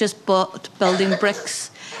sometimes just bought building bricks,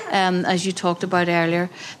 as you talked about earlier,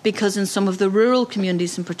 because in some of the rural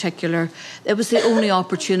communities in particular, it was the only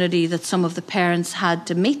opportunity that some of the parents had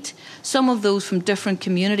to meet. Some of those from different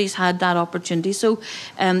communities had that opportunity, so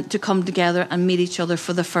to come together and meet each other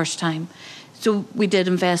for the first time. So we did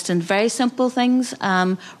invest in very simple things,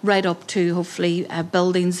 right up to hopefully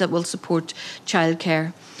buildings that will support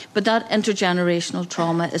childcare. But that intergenerational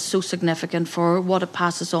trauma is so significant for what it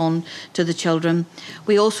passes on to the children.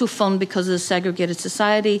 We also fund, because of the segregated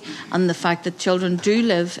society and the fact that children do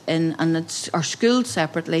live in and are schooled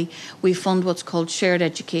separately, we fund what's called shared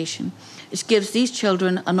education. It gives these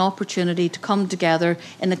children an opportunity to come together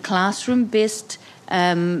in a classroom-based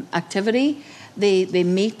activity. They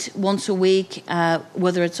meet once a week,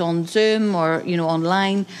 whether it's on Zoom or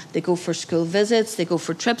online. They go for school visits, they go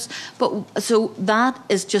for trips. But so that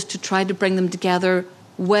is just to try to bring them together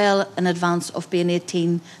well in advance of being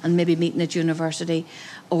 18 and maybe meeting at university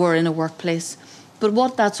or in a workplace. But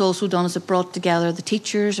what that's also done is it brought together the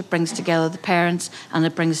teachers, it brings together the parents, and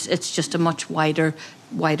it's just a much wider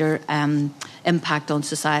impact on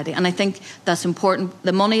society. And I think that's important.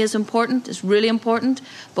 The money is important, it's really important,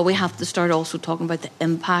 but we have to start also talking about the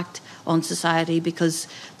impact on society, because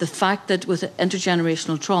the fact that with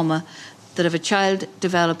intergenerational trauma, that if a child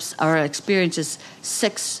develops or experiences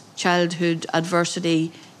 6 childhood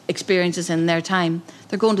adversity experiences in their time,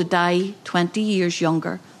 they're going to die 20 years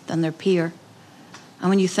younger than their peer. And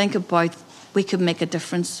when you think about, we can make a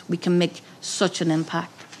difference, we can make such an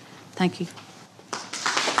impact. Thank you.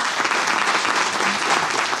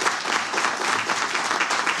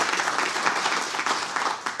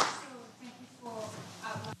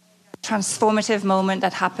 Transformative moment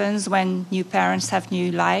that happens when new parents have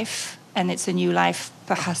new life, and it's a new life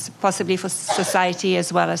perhaps possibly for society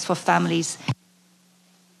as well as for families.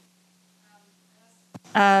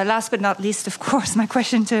 Last but not least, of course, my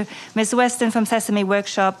question to Ms. Weston from Sesame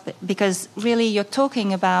Workshop, because really you're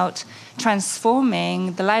talking about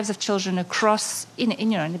transforming the lives of children across in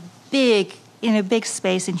a big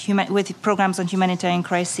space with programs on humanitarian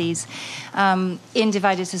crises in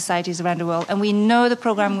divided societies around the world. And we know the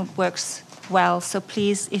program works well, so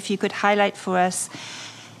please, if you could highlight for us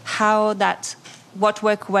how what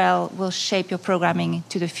worked well will shape your programming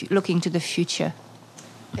looking to the future.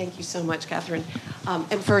 Thank you so much, Catherine.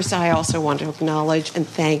 And first, I also want to acknowledge and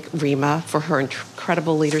thank Rima for her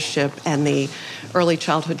incredible leadership and the Early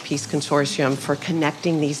Childhood Peace Consortium for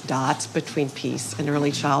connecting these dots between peace and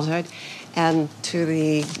early childhood, and to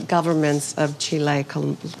the governments of Chile,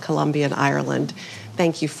 Colombia, and Ireland.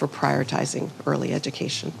 Thank you for prioritizing early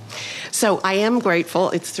education. So I am grateful.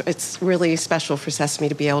 It's really special for Sesame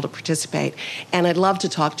to be able to participate. And I'd love to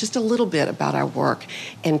talk just a little bit about our work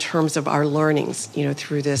in terms of our learnings,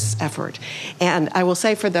 through this effort. And I will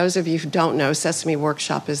say, for those of you who don't know, Sesame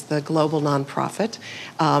Workshop is the global nonprofit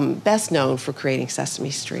best known for creating Sesame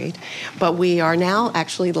Street. But we are now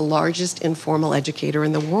actually the largest informal educator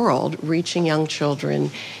in the world, reaching young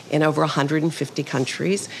children in over 150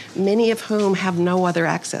 countries, many of whom have no other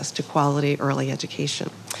access to quality early education.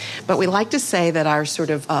 But we like to say that our sort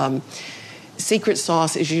of secret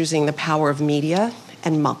sauce is using the power of media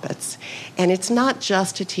and Muppets. And it's not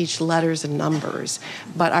just to teach letters and numbers,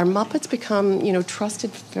 but our Muppets become,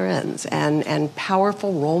 trusted friends and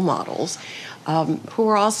powerful role models who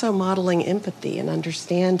are also modeling empathy and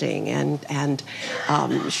understanding and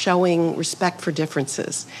showing respect for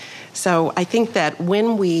differences. So I think that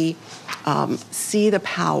when we see the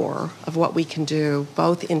power of what we can do,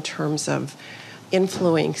 both in terms of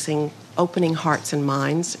influencing, opening hearts and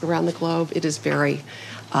minds around the globe, it is very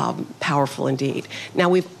powerful indeed. Now,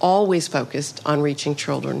 we've always focused on reaching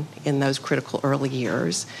children in those critical early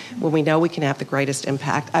years when we know we can have the greatest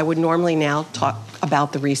impact. I would normally now talk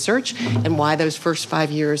about the research and why those first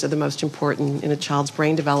 5 years are the most important in a child's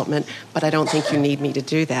brain development, but I don't think you need me to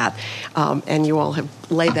do that. And you all have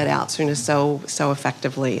laid that out so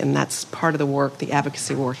effectively, and that's part of the work, the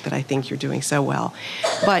advocacy work that I think you're doing so well.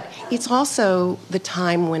 But it's also the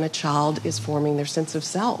time when a child is forming their sense of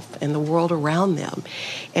self and the world around them.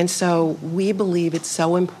 And so we believe it's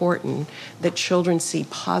so important that children see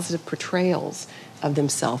positive portrayals of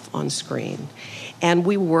themselves on screen. And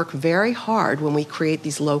we work very hard when we create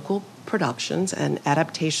these local productions and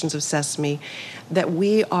adaptations of Sesame that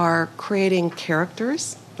we are creating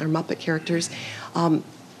characters, or Muppet characters,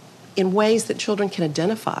 in ways that children can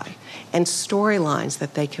identify and storylines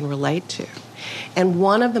that they can relate to. And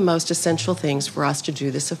one of the most essential things for us to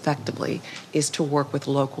do this effectively is to work with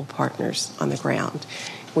local partners on the ground.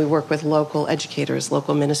 We work with local educators,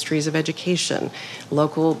 local ministries of education,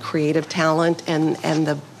 local creative talent, and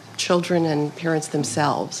the children and parents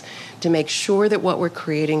themselves to make sure that what we're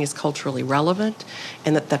creating is culturally relevant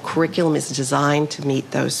and that the curriculum is designed to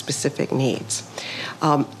meet those specific needs.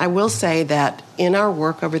 I will say that in our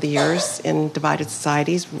work over the years in divided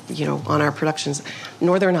societies, on our productions,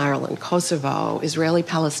 Northern Ireland, Kosovo,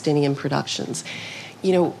 Israeli-Palestinian productions,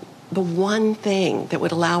 the one thing that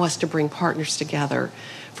would allow us to bring partners together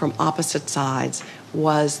from opposite sides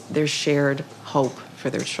was their shared hope for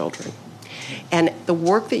their children. And the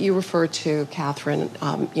work that you referred to, Catherine,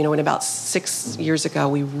 in about 6 years ago,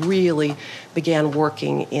 we really began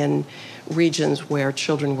working in regions where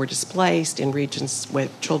children were displaced, in regions where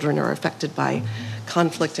children are affected by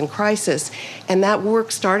conflict and crisis. And that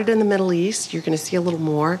work started in the Middle East. You're going to see a little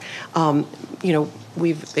more.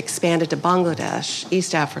 We've expanded to Bangladesh,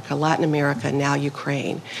 East Africa, Latin America, and now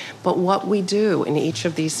Ukraine. But what we do in each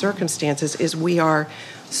of these circumstances is we are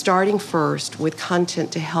starting first with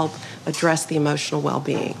content to help address the emotional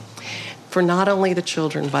well-being for not only the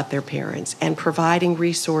children but their parents, and providing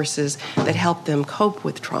resources that help them cope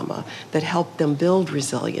with trauma, that help them build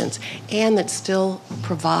resilience, and that still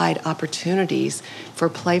provide opportunities for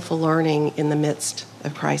playful learning in the midst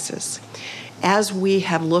of crisis. As we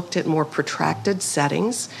have looked at more protracted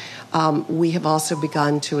settings, we have also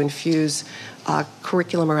begun to infuse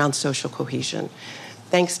curriculum around social cohesion.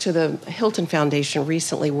 Thanks to the Hilton Foundation,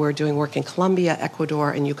 recently we're doing work in Colombia,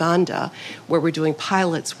 Ecuador, and Uganda, where we're doing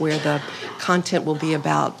pilots where the content will be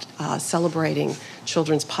about celebrating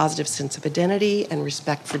children's positive sense of identity and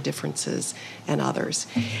respect for differences and others.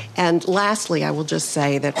 And lastly, I will just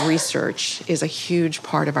say that research is a huge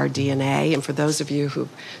part of our DNA, and for those of you who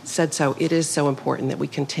said so, it is so important that we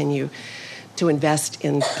continue to invest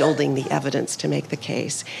in building the evidence to make the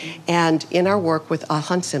case. And in our work with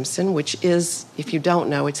Al Simpson, which is, if you don't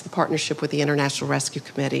know, it's the partnership with the International Rescue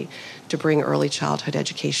Committee to bring early childhood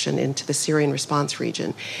education into the Syrian response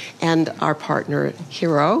region. And our partner,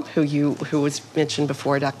 Hiro, who was mentioned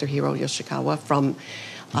before, Dr. Hiro Yoshikawa from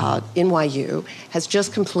NYU, has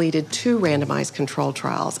just completed 2 randomized control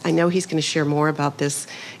trials. I know he's going to share more about this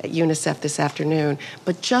at UNICEF this afternoon,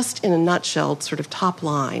 but just in a nutshell, sort of top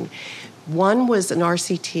line, one was an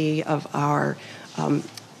RCT of our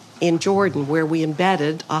in Jordan, where we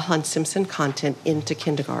embedded Hunt Simpson content into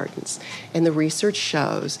kindergartens. And the research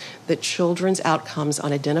shows that children's outcomes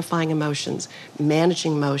on identifying emotions,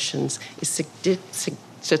 managing emotions, is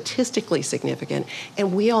statistically significant.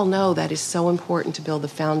 And we all know that is so important to build the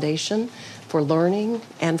foundation for learning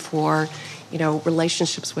and for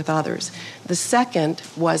relationships with others. The second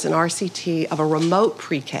was an RCT of a remote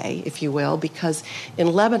pre-K, if you will, because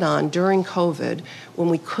in Lebanon during COVID, when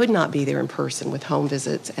we could not be there in person with home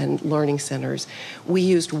visits and learning centers, we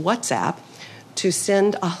used WhatsApp to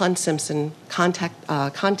send a Hunt Simpson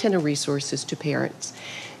content and resources to parents.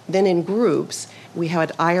 Then in groups, we had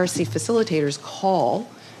IRC facilitators call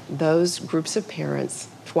those groups of parents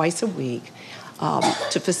twice a week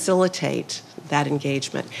to facilitate that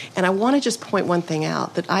engagement. And I want to just point one thing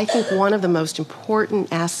out, that I think one of the most important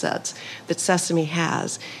assets that Sesame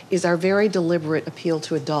has is our very deliberate appeal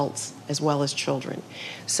to adults as well as children.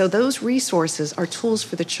 So those resources are tools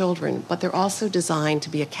for the children, but they're also designed to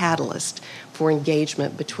be a catalyst for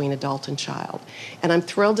engagement between adult and child. And I'm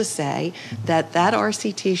thrilled to say that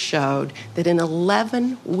RCT showed that in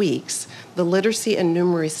 11 weeks, the literacy and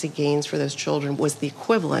numeracy gains for those children was the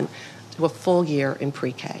equivalent to a full year in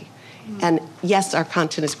pre-K. And yes, our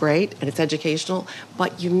content is great and it's educational,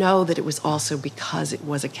 but you know that it was also because it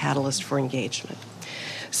was a catalyst for engagement.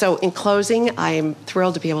 So in closing, I am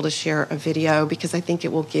thrilled to be able to share a video because I think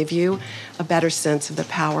it will give you a better sense of the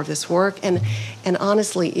power of this work. And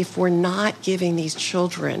honestly, if we're not giving these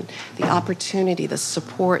children the opportunity, the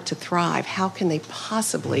support to thrive, how can they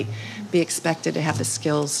possibly be expected to have the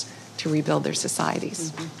skills to rebuild their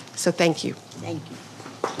societies? Mm-hmm. So thank you. Thank you.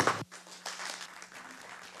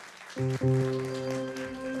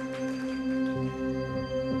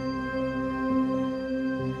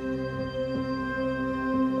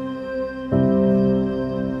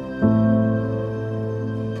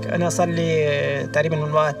 أنا صار لي تقريبا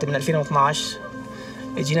من وقت من 2012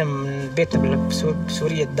 جينا من بيتنا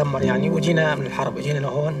بسوريا تدمر وجينا من الحرب، جينا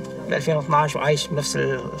لهون من 2012 وعايش بنفس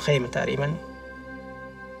الخيمة تقريبا.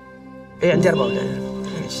 إيه عندي 4 أولاد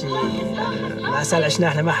يعني شيء الأسئلة عشنا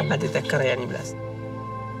إحنا ما حد يتذكرها يعني بلاس.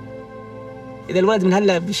 إذا الولد من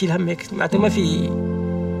هلا بيشيل هم هيك معناته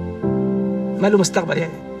ما له مستقبل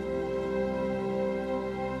يعني.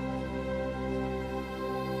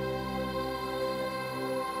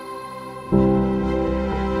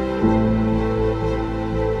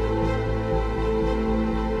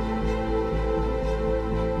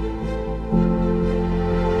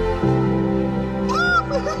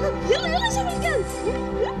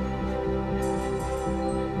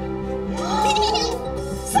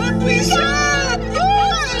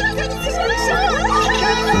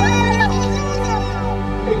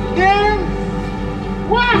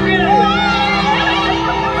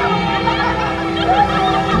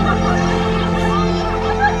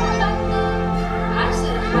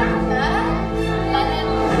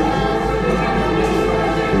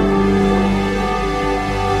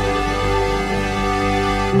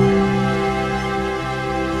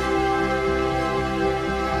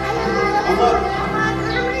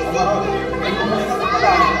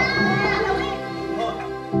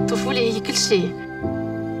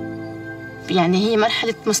 يعني هي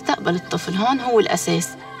مرحلة مستقبل الطفل، هون هو الأساس.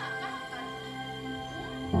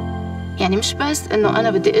 يعني مش بس إنه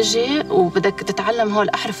أنا بدي أجي وبدك تتعلم هول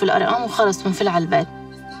الأحرف والأرقام وخلص بنفل على البيت.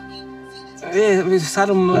 إيه صار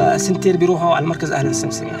لهم سنتين بيروحوا على المركز أهلا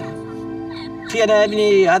سمسم يعني. في أنا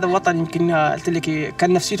ابني هذا وطن يمكن قلت لك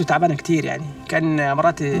كان نفسيته تعبانة كتير يعني، كان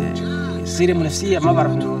مرات يصير نفسية ما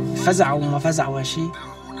بعرف إنه فزع وما فزع ولا شيء.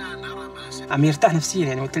 عم يرتاح نفسيا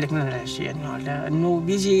يعني قلت لك من هالشيء يعني انه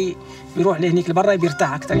بيجي بيروح لهنيك لبرا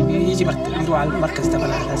بيرتاح اكثر، بيجي بيروح على المركز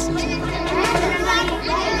تبعنا.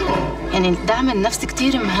 يعني الدعم النفسي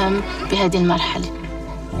كثير مهم بهذه المرحله.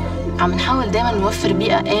 عم نحاول دائما نوفر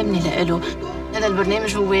بيئه امنه له. هذا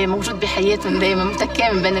البرنامج هو موجود بحياتهم دائما،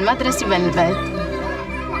 متكامل بين المدرسه وبين البيت.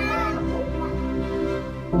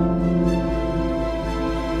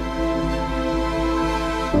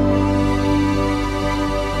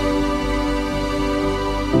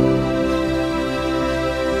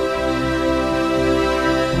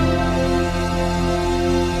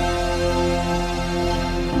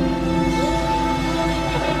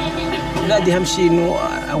 أولادي أهم شيء إنه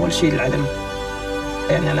أول شيء العلم.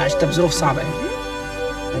 يعني أنا عشت بظروف صعبة يعني.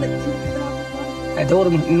 أدور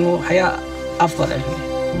إنه حياة أفضل يعني.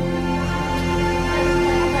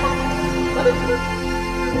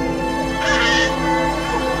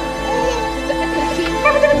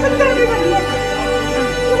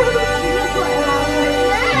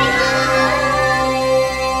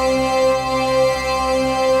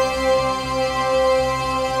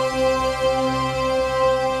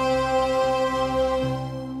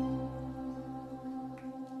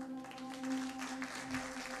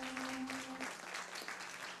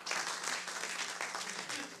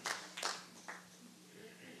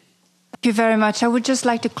 Thank you very much. I would just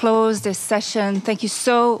like to close this session. Thank you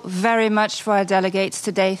so very much for our delegates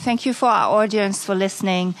today. Thank you for our audience for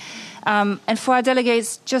listening. And for our delegates,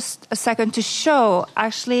 just a second to show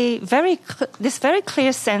actually this very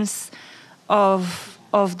clear sense of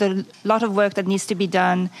the lot of work that needs to be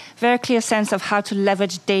done, very clear sense of how to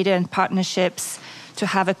leverage data and partnerships to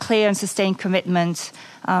have a clear and sustained commitment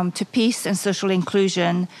to peace and social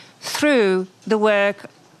inclusion through the work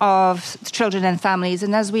of children and families.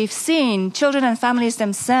 And as we've seen, children and families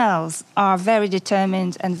themselves are very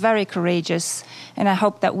determined and very courageous. And I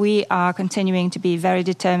hope that we are continuing to be very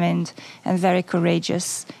determined and very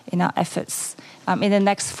courageous in our efforts in the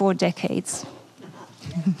next 4 decades.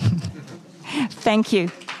 Thank you.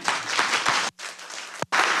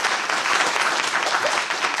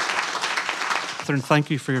 Catherine, thank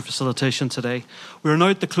you for your facilitation today. We are now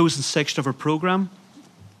at the closing section of our programme.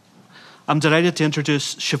 I'm delighted to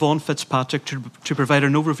introduce Siobhan Fitzpatrick to provide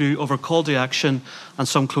an overview of our call to action and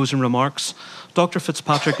some closing remarks. Dr.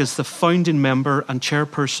 Fitzpatrick is the founding member and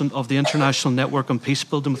chairperson of the International Network on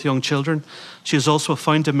Peacebuilding with Young Children. She is also a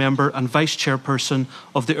founding member and vice chairperson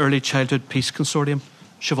of the Early Childhood Peace Consortium.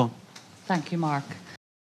 Siobhan. Thank you, Mark.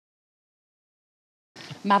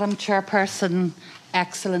 Madam Chairperson,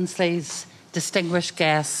 Excellencies, distinguished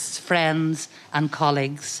guests, friends and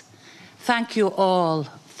colleagues, thank you all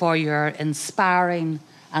for your inspiring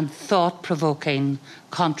and thought-provoking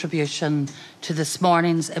contribution to this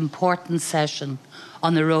morning's important session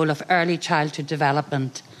on the role of early childhood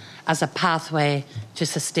development as a pathway to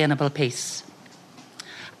sustainable peace.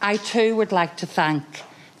 I too would like to thank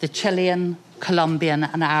the Chilean, Colombian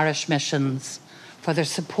and Irish missions for their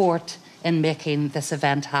support in making this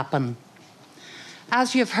event happen.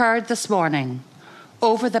 As you've heard this morning,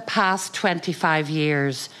 Over the past 25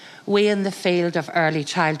 years, we in the field of early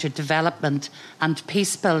childhood development and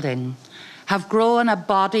peace building have grown a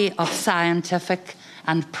body of scientific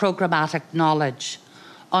and programmatic knowledge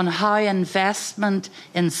on how investment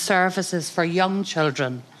in services for young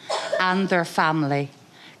children and their family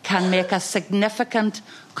can make a significant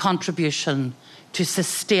contribution to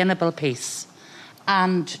sustainable peace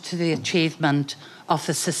and to the achievement of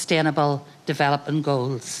the Sustainable Development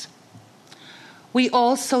Goals. We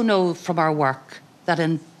also know from our work that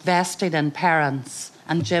investing in parents,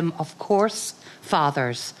 and Jim, of course,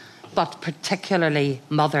 fathers, but particularly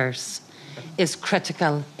mothers, is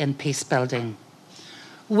critical in peace building.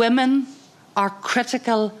 Women are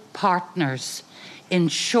critical partners in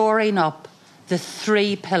shoring up the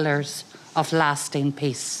 3 pillars of lasting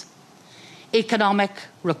peace: economic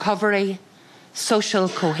recovery, social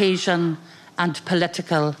cohesion, and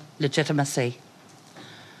political legitimacy.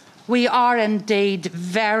 We are indeed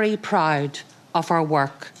very proud of our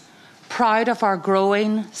work, proud of our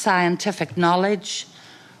growing scientific knowledge,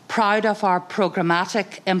 proud of our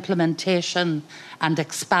programmatic implementation and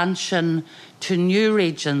expansion to new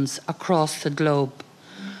regions across the globe,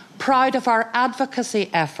 proud of our advocacy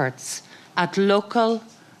efforts at local,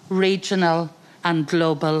 regional, and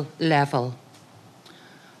global level.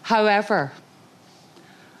 However,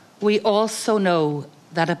 we also know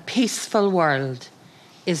that a peaceful world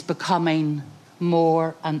is becoming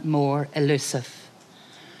more and more elusive.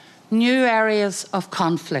 New areas of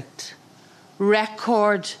conflict,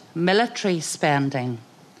 record military spending,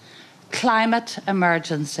 climate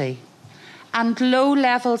emergency, and low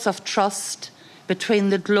levels of trust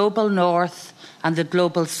between the global north and the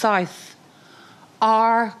global south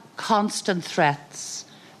are constant threats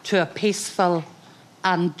to a peaceful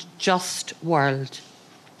and just world.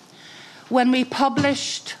 When we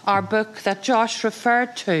published our book that Josh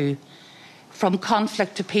referred to, From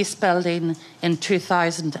Conflict to Peace Building, in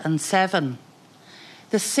 2007,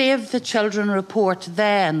 the Save the Children report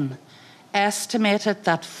then estimated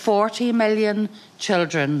that 40 million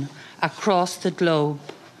children across the globe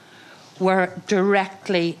were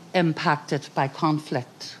directly impacted by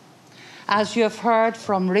conflict. As you have heard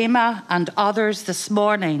from Rima and others this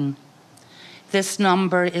morning, this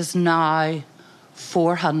number is now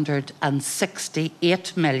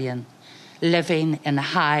 468 million living in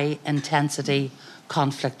high-intensity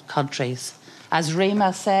conflict countries. As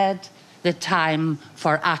Rima said, the time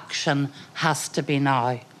for action has to be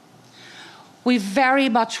now. We very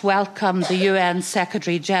much welcome the UN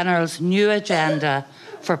Secretary-General's new agenda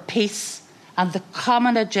for peace and the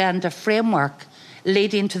common agenda framework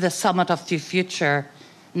leading to the Summit of the Future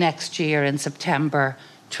next year in September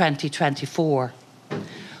 2024.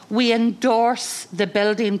 We endorse the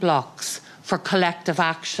building blocks for collective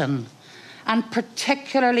action and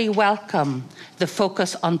particularly welcome the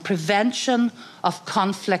focus on prevention of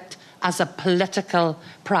conflict as a political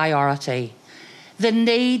priority, the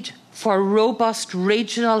need for robust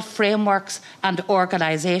regional frameworks and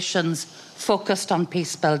organisations focused on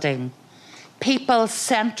peace building,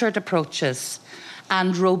 people-centred approaches,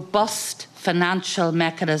 and robust financial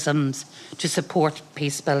mechanisms to support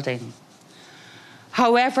peace building.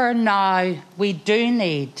 However, now we do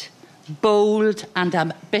need bold and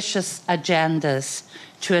ambitious agendas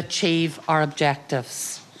to achieve our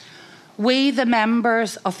objectives. We, the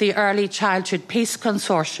members of the Early Childhood Peace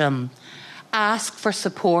Consortium, ask for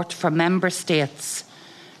support from Member States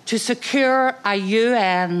to secure a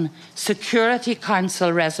UN Security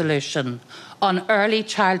Council resolution on early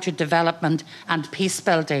childhood development and peace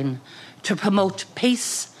building to promote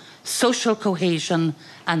peace, social cohesion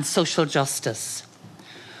and social justice.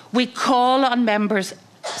 We call on Member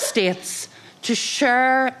States to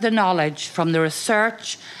share the knowledge from the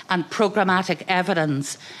research and programmatic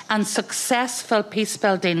evidence and successful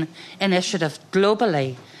peace-building initiatives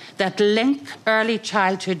globally that link early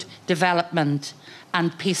childhood development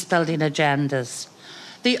and peace-building agendas.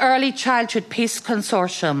 The Early Childhood Peace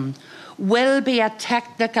Consortium will be a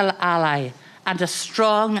technical ally and a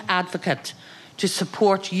strong advocate to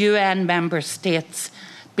support UN member states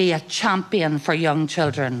be a champion for young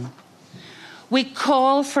children. We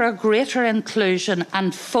call for a greater inclusion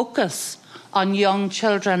and focus on young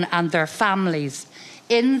children and their families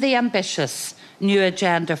in the ambitious new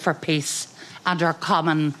agenda for peace and our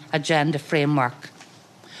common agenda framework.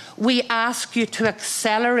 We ask you to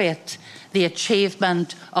accelerate the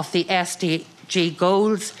achievement of the SDG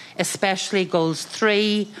goals, especially goals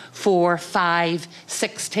 3, 4, 5,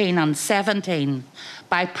 16 and 17,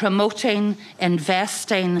 by promoting,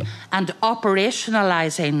 investing and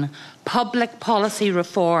operationalising public policy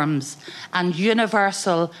reforms and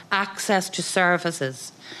universal access to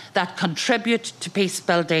services that contribute to peace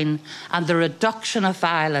building and the reduction of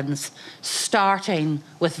violence, starting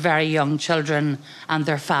with very young children and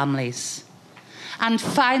their families. And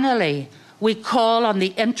finally, we call on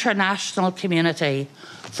the international community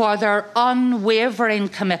for their unwavering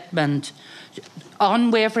commitment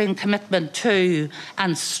to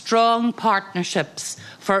and strong partnerships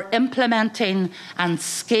for implementing and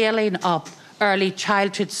scaling up early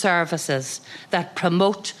childhood services that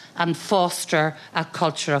promote and foster a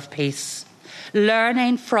culture of peace.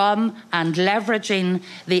 Learning from and leveraging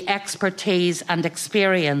the expertise and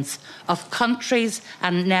experience of countries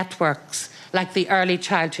and networks like the Early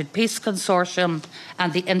Childhood Peace Consortium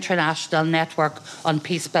and the International Network on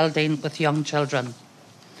Peace Building with Young Children.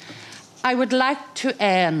 I would like to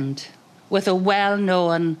end with a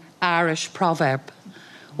well-known Irish proverb,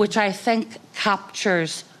 which I think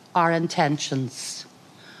captures our intentions.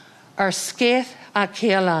 Ar scéith a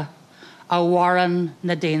céala, a warren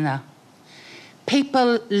nadina.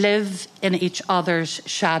 People live in each other's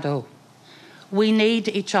shadow. We need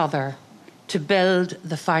each other to build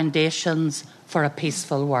the foundations for a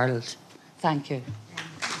peaceful world. Thank you.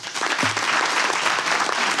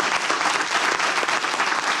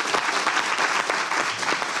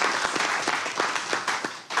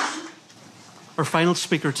 Our final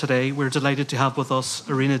speaker today, we're delighted to have with us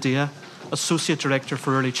Irina Dea, Associate Director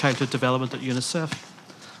for Early Childhood Development at UNICEF.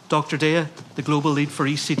 Dr. Dea, the global lead for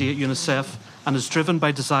ECD at UNICEF, and is driven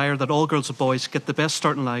by desire that all girls and boys get the best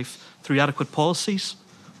start in life through adequate policies,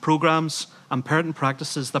 programmes and parenting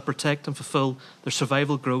practices that protect and fulfil their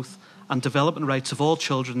survival, growth and development rights of all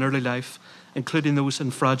children in early life, including those in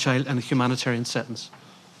fragile and humanitarian settings.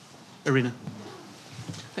 Irina.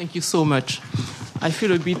 Thank you so much. I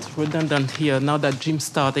feel a bit redundant here now that Jim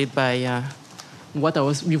started by what I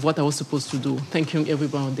was supposed to do. Thank you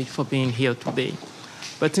everybody for being here today.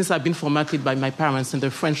 But since I've been formatted by my parents in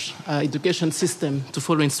the French education system to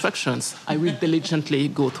follow instructions, I will diligently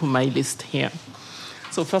go through my list here.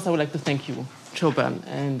 So first I would like to thank you, Choban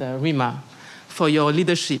and Rima, for your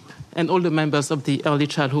leadership and all the members of the Early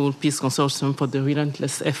Childhood Peace Consortium for the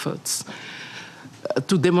relentless efforts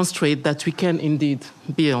to demonstrate that we can indeed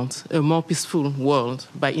build a more peaceful world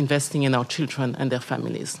by investing in our children and their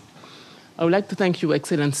families. I would like to thank you,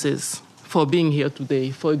 Excellencies, for being here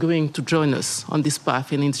today, for agreeing to join us on this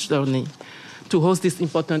path and in this journey to host this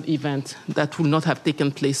important event that would not have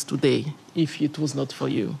taken place today if it was not for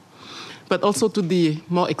you. But also to the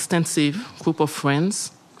more extensive group of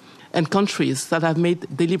friends and countries that have made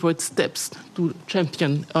deliberate steps to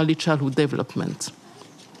champion early childhood development.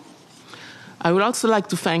 I would also like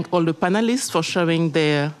to thank all the panelists for sharing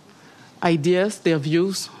their ideas, their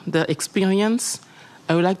views, their experience.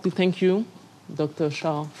 I would like to thank you, Dr.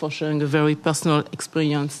 Shah, for sharing a very personal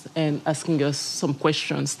experience and asking us some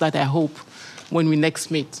questions that I hope when we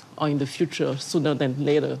next meet or in the future, sooner than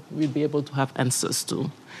later, we'll be able to have answers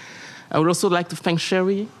to. I would also like to thank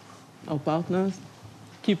Sherry, our partner,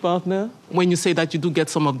 key partner. When you say that, you do get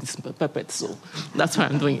some of these puppets, so that's why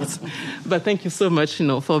I'm doing it. But thank you so much,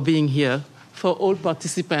 for being here, for all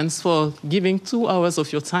participants, for giving 2 hours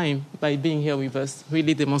of your time by being here with us,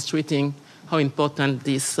 really demonstrating how important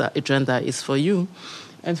this agenda is for you,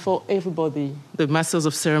 and for everybody, the masters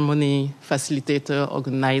of ceremony, facilitator,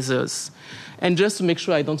 organizers. And just to make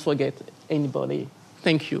sure I don't forget anybody,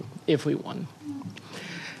 thank you, everyone.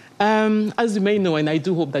 As you may know, and I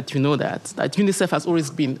do hope that you know that UNICEF has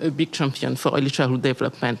always been a big champion for early childhood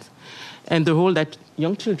development and the role that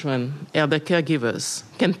young children and their caregivers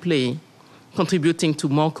can play, contributing to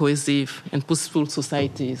more cohesive and peaceful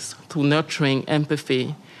societies through nurturing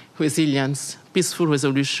empathy, resilience, peaceful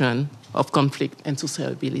resolution of conflict, and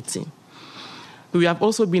sociability. We have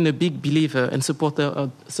also been a big believer and supporter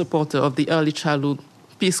of the Early Childhood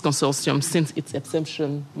Peace Consortium since its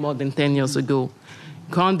inception more than 10 years ago,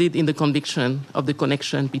 grounded in the conviction of the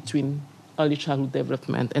connection between early childhood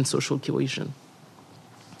development and social cohesion.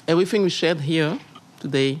 Everything we shared here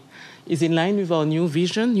today is in line with our new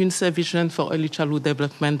vision, UNICEF vision for early childhood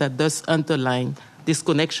development, that does underline this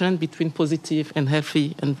connection between positive and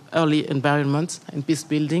healthy and early environments and peace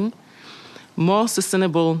building, more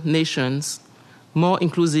sustainable nations, more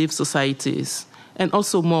inclusive societies, and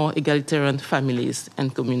also more egalitarian families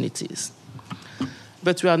and communities.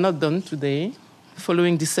 But we are not done today.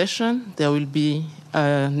 Following this session, there will be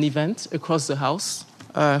an event across the house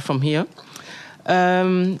from here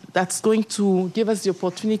that's going to give us the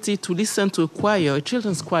opportunity to listen to a choir, a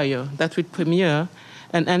children's choir, that will premiere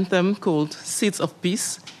an anthem called Seeds of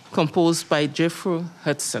Peace, composed by Jeffrey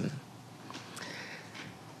Hudson.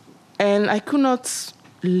 And I could not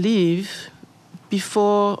leave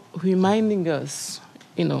before reminding us,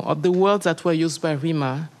 of the words that were used by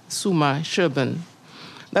Rima, Suma, Sherban,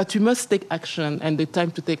 that we must take action, and the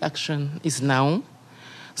time to take action is now.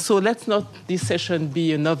 So let's not this session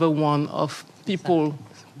be another one of people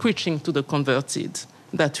preaching to the converted,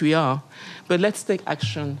 that we are, but let's take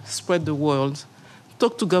action, spread the word,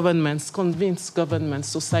 talk to governments, convince governments,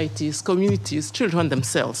 societies, communities, children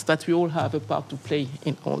themselves, that we all have a part to play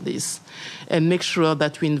in all this, and make sure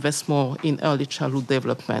that we invest more in early childhood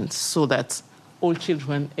development so that all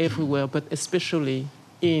children everywhere, but especially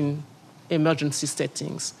in emergency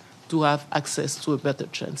settings, to have access to a better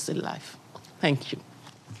chance in life. Thank you.